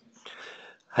will.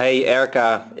 Hey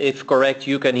Erka, if correct,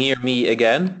 you can hear me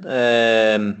again.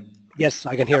 Yes,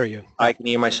 I can hear you. I can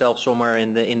hear myself somewhere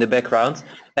in the background.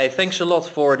 Hey, thanks a lot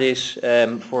for this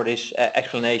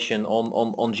explanation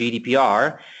on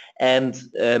GDPR. And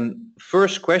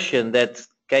first question that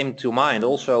came to mind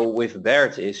also with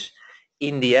Bert is,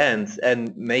 in the end,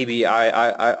 and maybe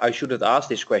I shouldn't ask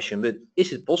this question, but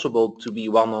is it possible to be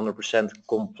 100%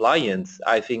 compliant?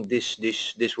 I think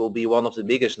this will be one of the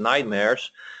biggest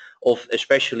nightmares of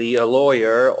especially a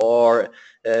lawyer or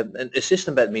a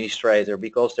system administrator,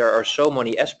 because there are so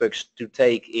many aspects to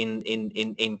take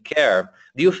in care.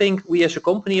 Do you think we as a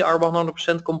company are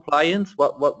 100% compliant?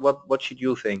 What should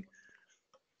you think?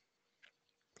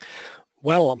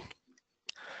 Well,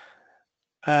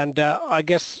 and I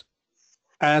guess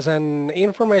as an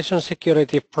information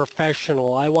security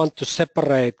professional, I want to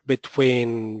separate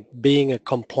between being a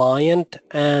compliant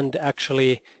and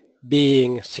actually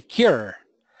being secure.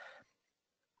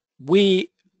 We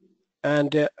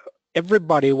and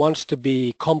everybody wants to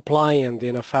be compliant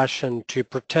in a fashion to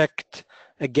protect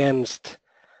against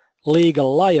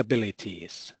legal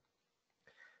liabilities.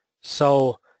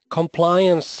 So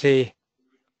compliancy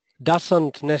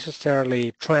doesn't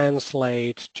necessarily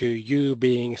translate to you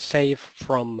being safe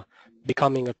from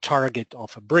becoming a target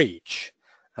of a breach,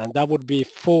 and that would be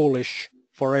foolish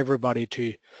for everybody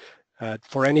to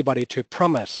for anybody to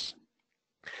promise.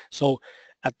 So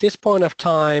at this point of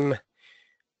time,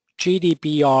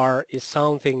 GDPR is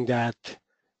something that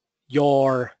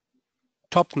your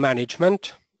top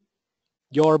management,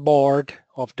 your board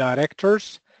of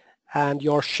directors, and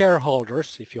your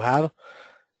shareholders, if you have,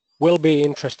 will be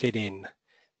interested in.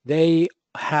 They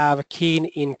have keen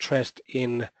interest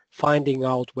in finding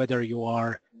out whether you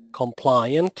are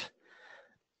compliant.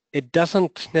 It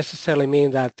doesn't necessarily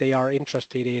mean that they are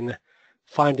interested in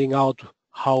finding out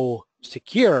how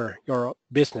secure your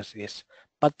business is,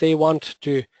 but they want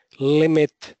to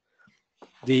limit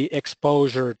the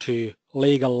exposure to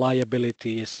legal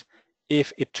liabilities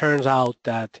if it turns out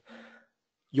that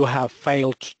you have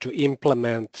failed to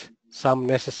implement some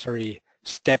necessary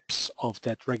steps of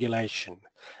that regulation.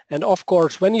 And of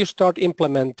course, when you start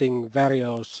implementing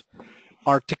various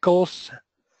articles,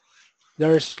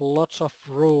 there's lots of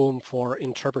room for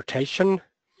interpretation.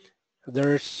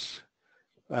 There's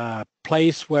a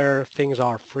place where things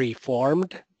are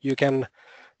free-formed. You can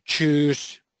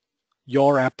choose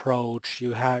your approach.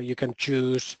 You can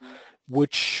choose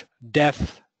which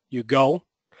depth you go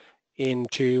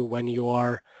into when you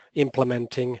are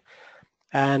implementing.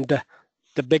 And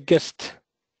the biggest,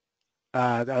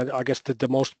 I guess the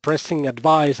most pressing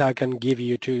advice I can give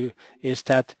you is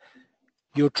that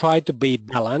you try to be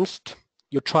balanced,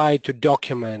 you try to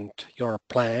document your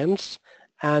plans,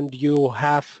 and you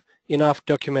have enough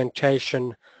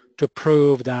documentation to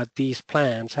prove that these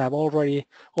plans have already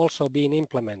also been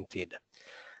implemented.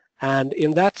 And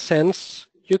in that sense,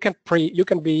 you can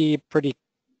be pretty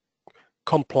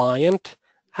compliant,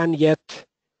 and yet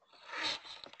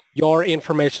your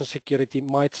information security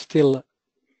might still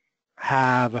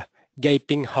have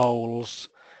gaping holes,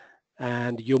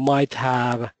 and you might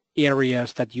have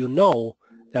areas that you know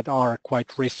that are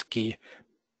quite risky.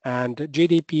 And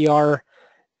GDPR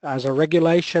as a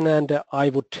regulation, and I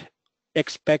would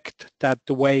expect that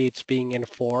the way it's being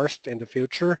enforced in the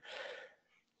future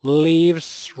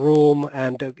leaves room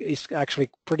and is actually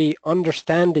pretty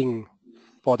understanding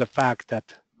for the fact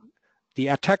that the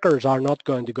attackers are not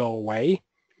going to go away,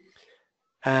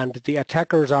 and the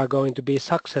attackers are going to be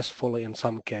successful in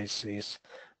some cases,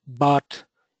 but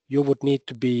you would need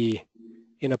to be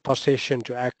in a position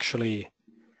to actually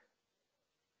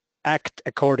act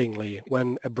accordingly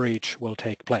when a breach will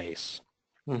take place.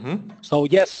 Mm-hmm. So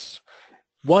yes,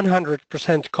 100%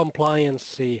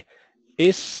 compliancy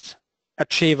is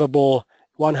achievable,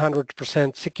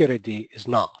 100% security is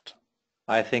not.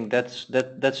 I think that's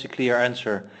a clear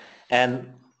answer.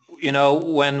 And you know,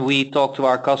 when we talk to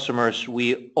our customers,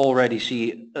 we already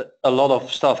see a lot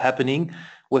of stuff happening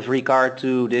with regard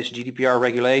to this GDPR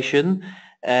regulation.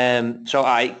 So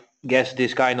I guess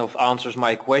this kind of answers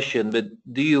my question, but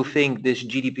do you think this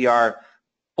GDPR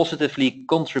positively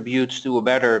contributes to a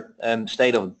better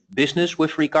state of business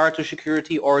with regard to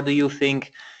security, or do you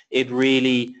think it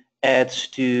really adds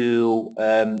to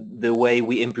the way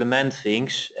we implement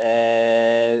things?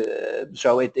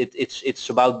 So it's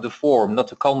about the form, not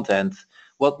the content.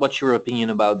 What's your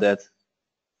opinion about that?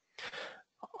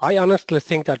 I honestly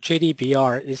think that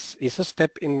GDPR is a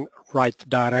step in right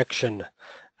direction,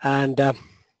 and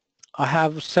I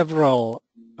have several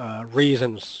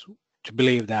reasons to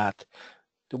believe that.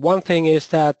 The one thing is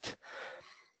that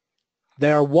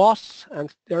there was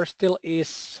and there still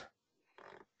is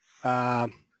a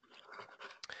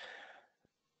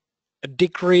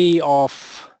degree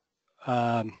of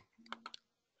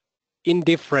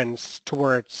indifference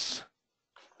towards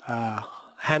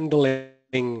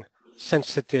handling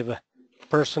sensitive,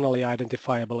 personally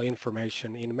identifiable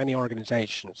information in many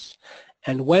organizations.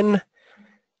 And when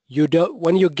you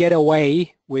get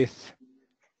away with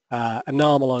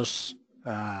anomalous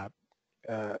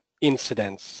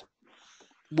incidents,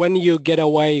 when you get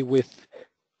away with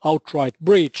outright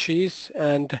breaches,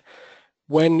 and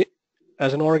when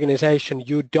as an organization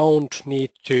you don't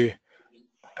need to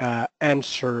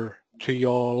answer to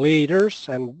your leaders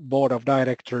and board of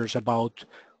directors about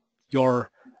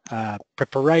your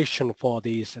preparation for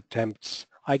these attempts,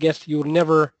 I guess you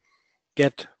never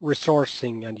get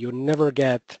resourcing and you never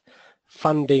get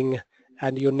funding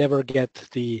and you never get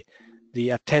the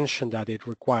attention that it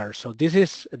requires. So this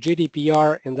is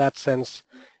GDPR in that sense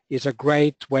is a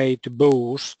great way to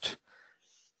boost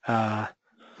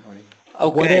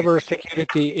whatever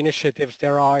security initiatives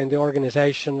there are in the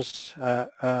organizations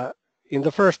in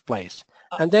the first place.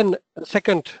 And then the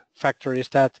second factor is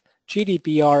that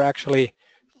GDPR actually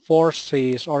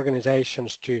forces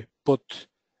organizations to put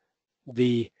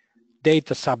the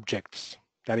data subjects,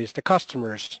 that is the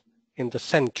customers, in the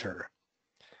center.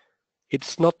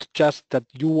 It's not just that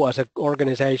you as an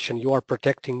organization, you are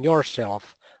protecting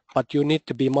yourself, but you need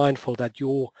to be mindful that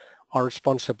you are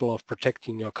responsible of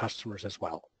protecting your customers as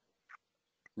well.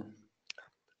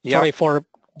 Yeah. Sorry for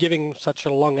giving such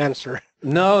a long answer.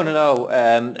 No.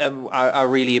 I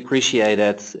really appreciate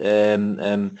that.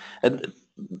 And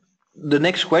the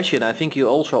next question, I think you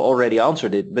also already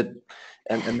answered it, but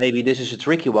and maybe this is a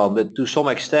tricky one, but to some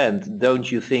extent, don't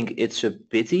you think it's a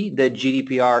pity that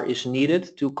GDPR is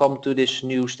needed to come to this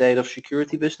new state of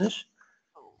security business?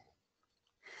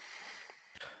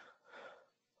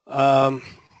 Well,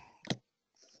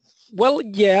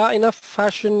 yeah, in a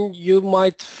fashion, you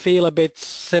might feel a bit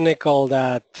cynical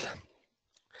that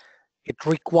it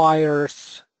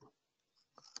requires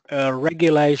a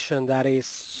regulation that is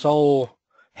so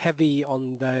heavy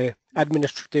on the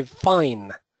administrative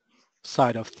fine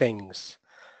side of things.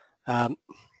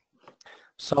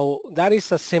 So that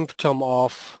is a symptom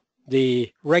of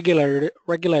the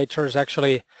regulators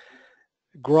actually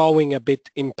growing a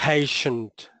bit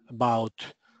impatient about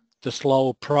the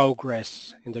slow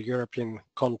progress in the European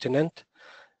continent.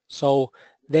 So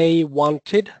they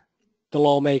wanted, the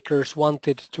lawmakers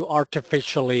wanted to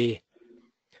artificially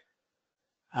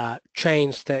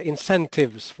change the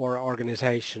incentives for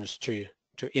organizations to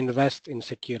invest in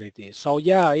security. So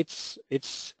yeah,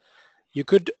 you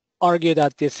could argue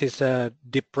that this is a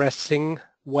depressing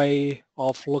way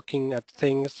of looking at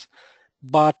things,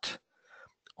 but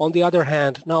on the other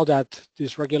hand, now that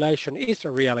this regulation is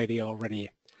a reality already,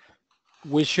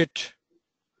 we should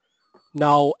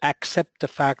now accept the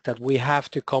fact that we have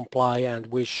to comply and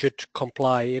we should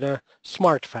comply in a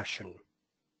smart fashion.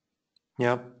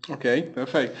 Yeah. Okay,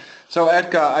 perfect. So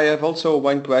Edgar, I have also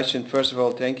one question. First of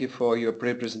all, thank you for your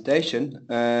presentation.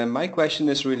 My question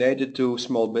is related to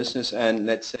small business and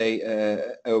let's say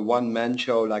a one-man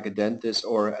show like a dentist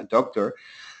or a doctor.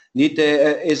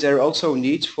 Is there also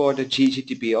needs for the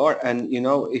GDPR? And you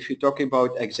know, if you're talking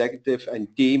about executive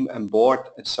and team and board,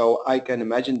 so I can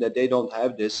imagine that they don't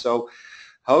have this. So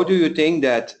how do you think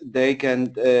that they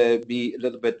can be a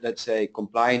little bit, let's say,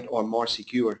 compliant or more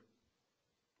secure?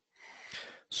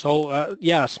 So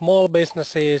yeah, small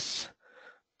businesses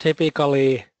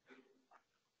typically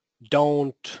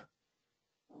don't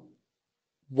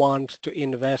want to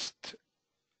invest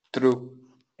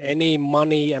any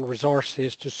money and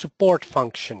resources to support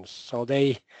functions. So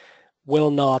they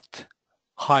will not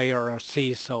hire a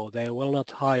CISO, they will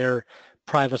not hire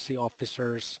privacy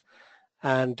officers,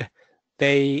 and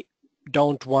they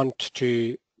don't want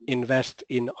to invest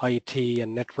in IT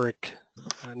and networks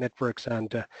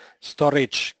and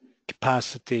storage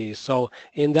capacity. So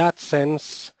in that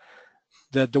sense,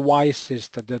 the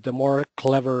wisest, the more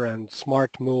clever and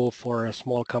smart move for a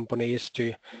small company is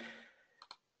to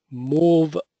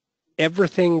move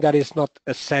everything that is not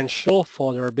essential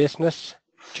for their business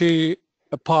to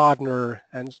a partner,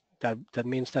 and that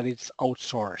means that it's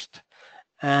outsourced,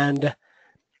 and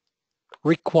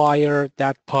require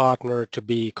that partner to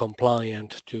be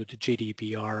compliant to the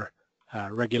GDPR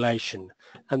regulation.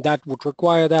 And that would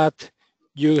require that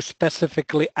you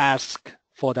specifically ask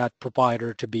for that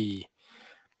provider to be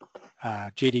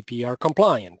GDPR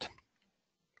compliant.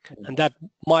 And that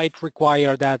might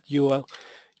require that you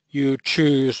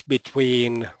choose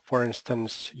between, for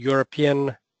instance,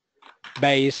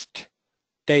 European-based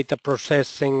data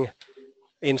processing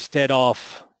instead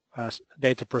of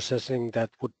data processing that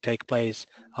would take place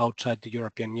outside the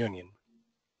European Union.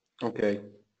 Okay.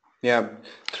 Yeah,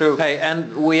 true. Hey,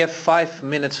 and we have 5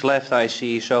 minutes left, I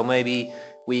see, so maybe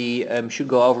we should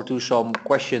go over to some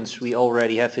questions we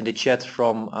already have in the chat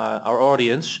from our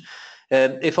audience.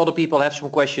 If other people have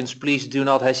some questions, please do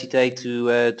not hesitate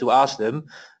to ask them.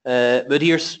 But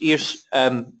here's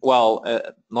well,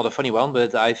 not a funny one,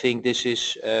 but I think this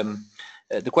is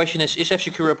the question is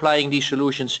F-Secure applying these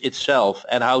solutions itself,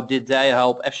 and how did they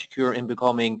help F-Secure in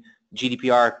becoming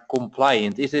GDPR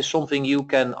compliant? Is this something you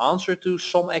can answer to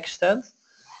some extent?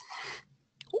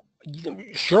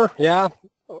 Sure, yeah.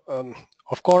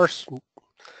 Of course,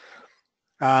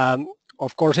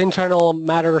 internal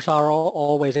matters are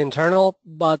always internal,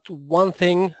 but one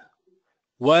thing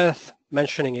worth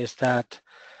mentioning is that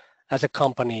as a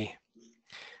company,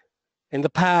 in the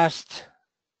past,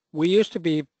 we used to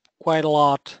be quite a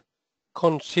lot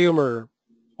consumer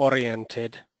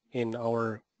oriented in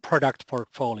our product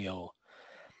portfolio.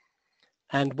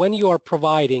 And when you are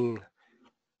providing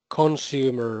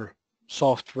consumer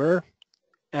software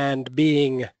and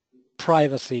being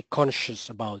privacy conscious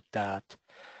about that,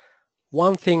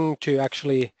 one thing to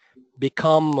actually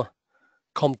become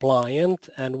compliant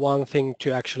and one thing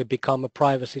to actually become a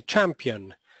privacy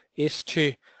champion is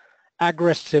to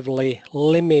aggressively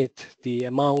limit the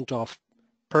amount of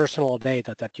personal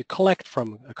data that you collect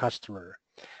from a customer.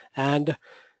 And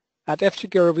at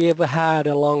F-Secure, we have had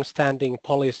a long-standing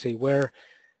policy where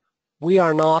we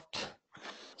are not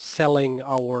selling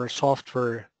our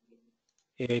software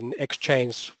in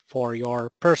exchange for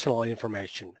your personal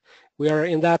information. We are,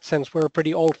 in that sense, we're a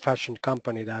pretty old-fashioned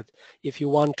company that if you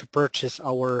want to purchase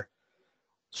our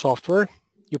software,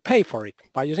 you pay for it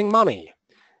by using money.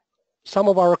 Some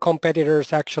of our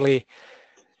competitors actually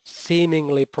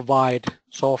seemingly provide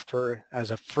software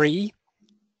as a freebie,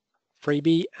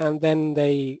 and then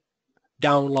they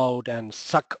download and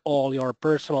suck all your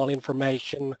personal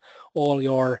information, all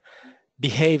your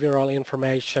behavioral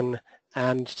information,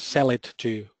 and sell it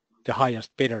to the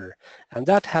highest bidder. And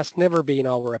that has never been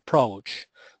our approach.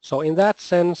 So in that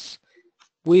sense,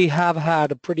 we have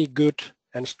had a pretty good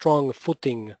and strong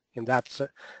footing in that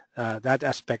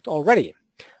aspect already.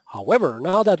 However,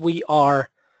 now that we are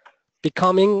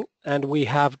becoming, and we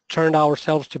have turned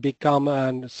ourselves to become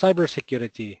a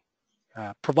cybersecurity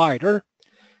provider,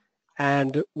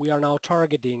 and we are now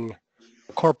targeting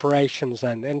corporations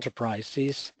and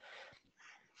enterprises,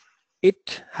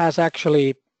 it has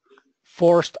actually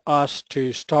forced us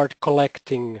to start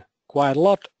collecting quite a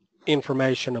lot of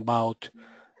information about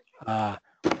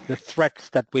the threats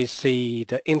that we see,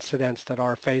 the incidents that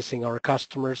are facing our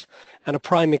customers. And a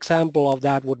prime example of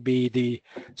that would be the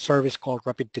service called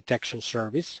Rapid Detection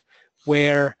Service,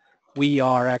 where we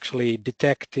are actually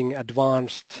detecting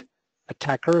advanced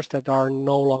attackers that are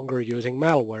no longer using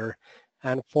malware.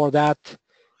 And for that,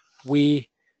 we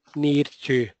need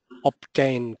to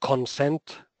obtain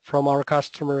consent from our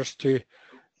customers to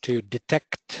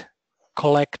detect,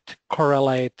 collect,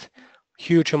 correlate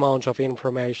huge amounts of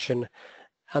information.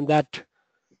 And that,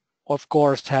 of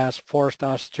course, has forced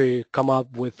us to come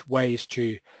up with ways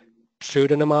to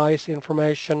pseudonymize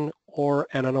information or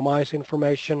anonymize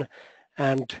information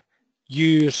and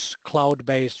use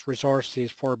cloud-based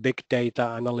resources for big data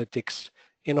analytics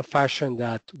in a fashion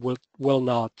that will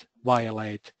not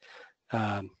violate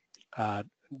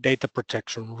data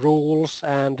protection rules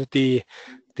and the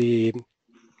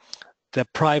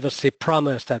privacy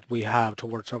promise that we have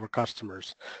towards our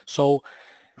customers. So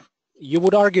you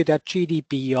would argue that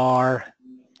GDPR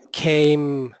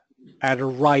came at a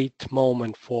right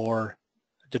moment for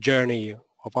the journey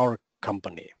of our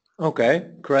company. Okay,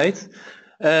 great.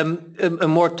 A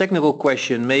more technical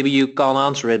question, maybe you can't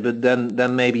answer it, but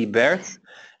then maybe Bert.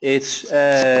 It's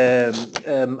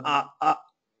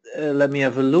let me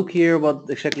have a look here. What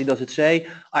exactly does it say?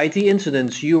 IT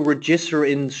incidents you register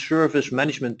in service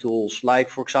management tools, like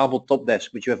for example Topdesk,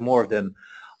 but you have more of them.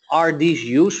 Are these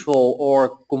useful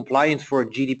or compliant for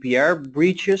GDPR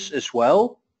breaches as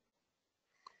well?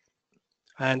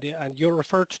 And you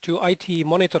referred to IT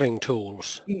monitoring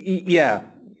tools. Yeah.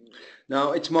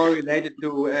 No, it's more related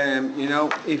to,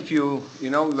 if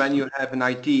when you have an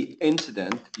IT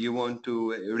incident, you want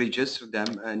to register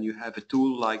them and you have a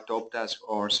tool like Topdesk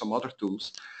or some other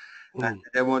tools. And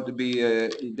they want to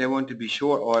be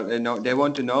sure, or they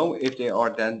want to know if they are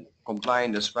then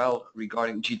compliant as well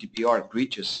regarding GDPR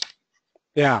breaches.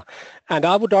 Yeah, and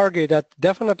I would argue that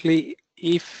definitely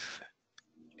if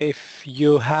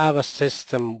you have a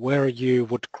system where you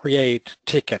would create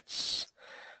tickets,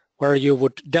 where you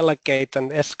would delegate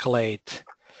and escalate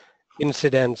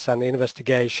incidents and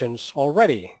investigations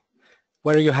already,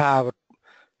 where you have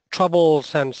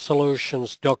troubles and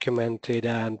solutions documented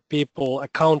and people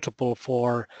accountable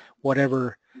for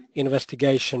whatever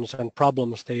investigations and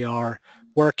problems they are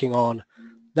working on,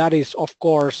 that is of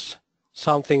course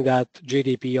something that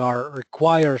GDPR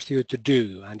requires you to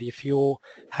do. And if you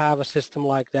have a system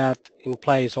like that in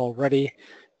place already,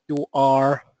 you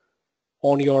are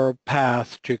on your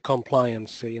path to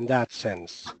compliance in that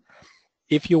sense.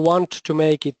 If you want to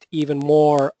make it even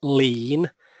more lean,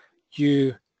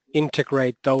 you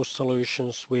integrate those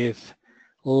solutions with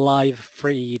live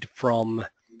feed from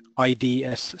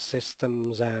IDS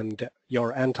systems and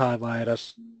your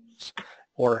antivirus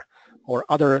or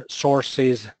other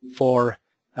sources for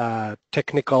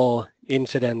technical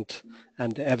incident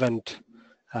and event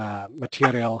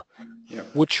material, Yeah.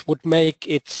 which would make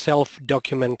it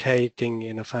self-documenting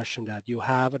in a fashion that you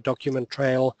have a document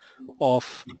trail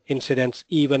of incidents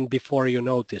even before you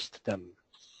noticed them.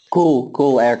 Cool,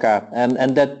 Erka.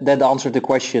 And that answered the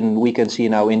question we can see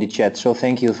now in the chat. So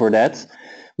thank you for that.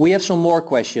 We have some more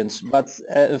questions, but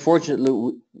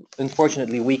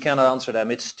unfortunately we cannot answer them.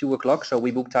 It's 2 o'clock, so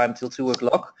we book time till 2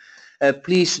 o'clock.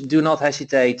 Please do not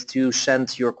hesitate to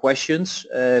send your questions.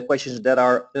 Questions that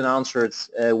are unanswered,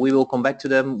 we will come back to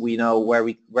them. We know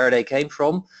where they came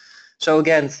from. So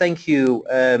again, thank you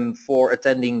for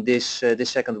attending this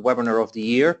second webinar of the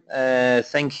year.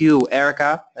 Thank you,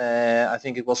 Erka. I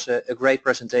think it was a great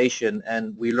presentation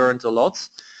and we learned a lot.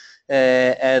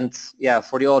 And yeah,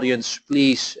 for the audience,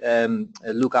 please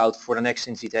look out for the next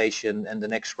invitation and the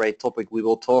next great topic we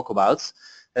will talk about.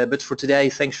 But for today,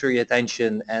 thanks for your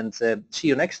attention and see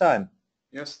you next time.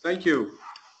 Yes, thank you.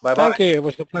 Bye-bye. Thank you. It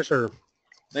was a pleasure.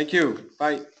 Thank you.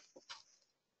 Bye.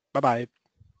 Bye-bye.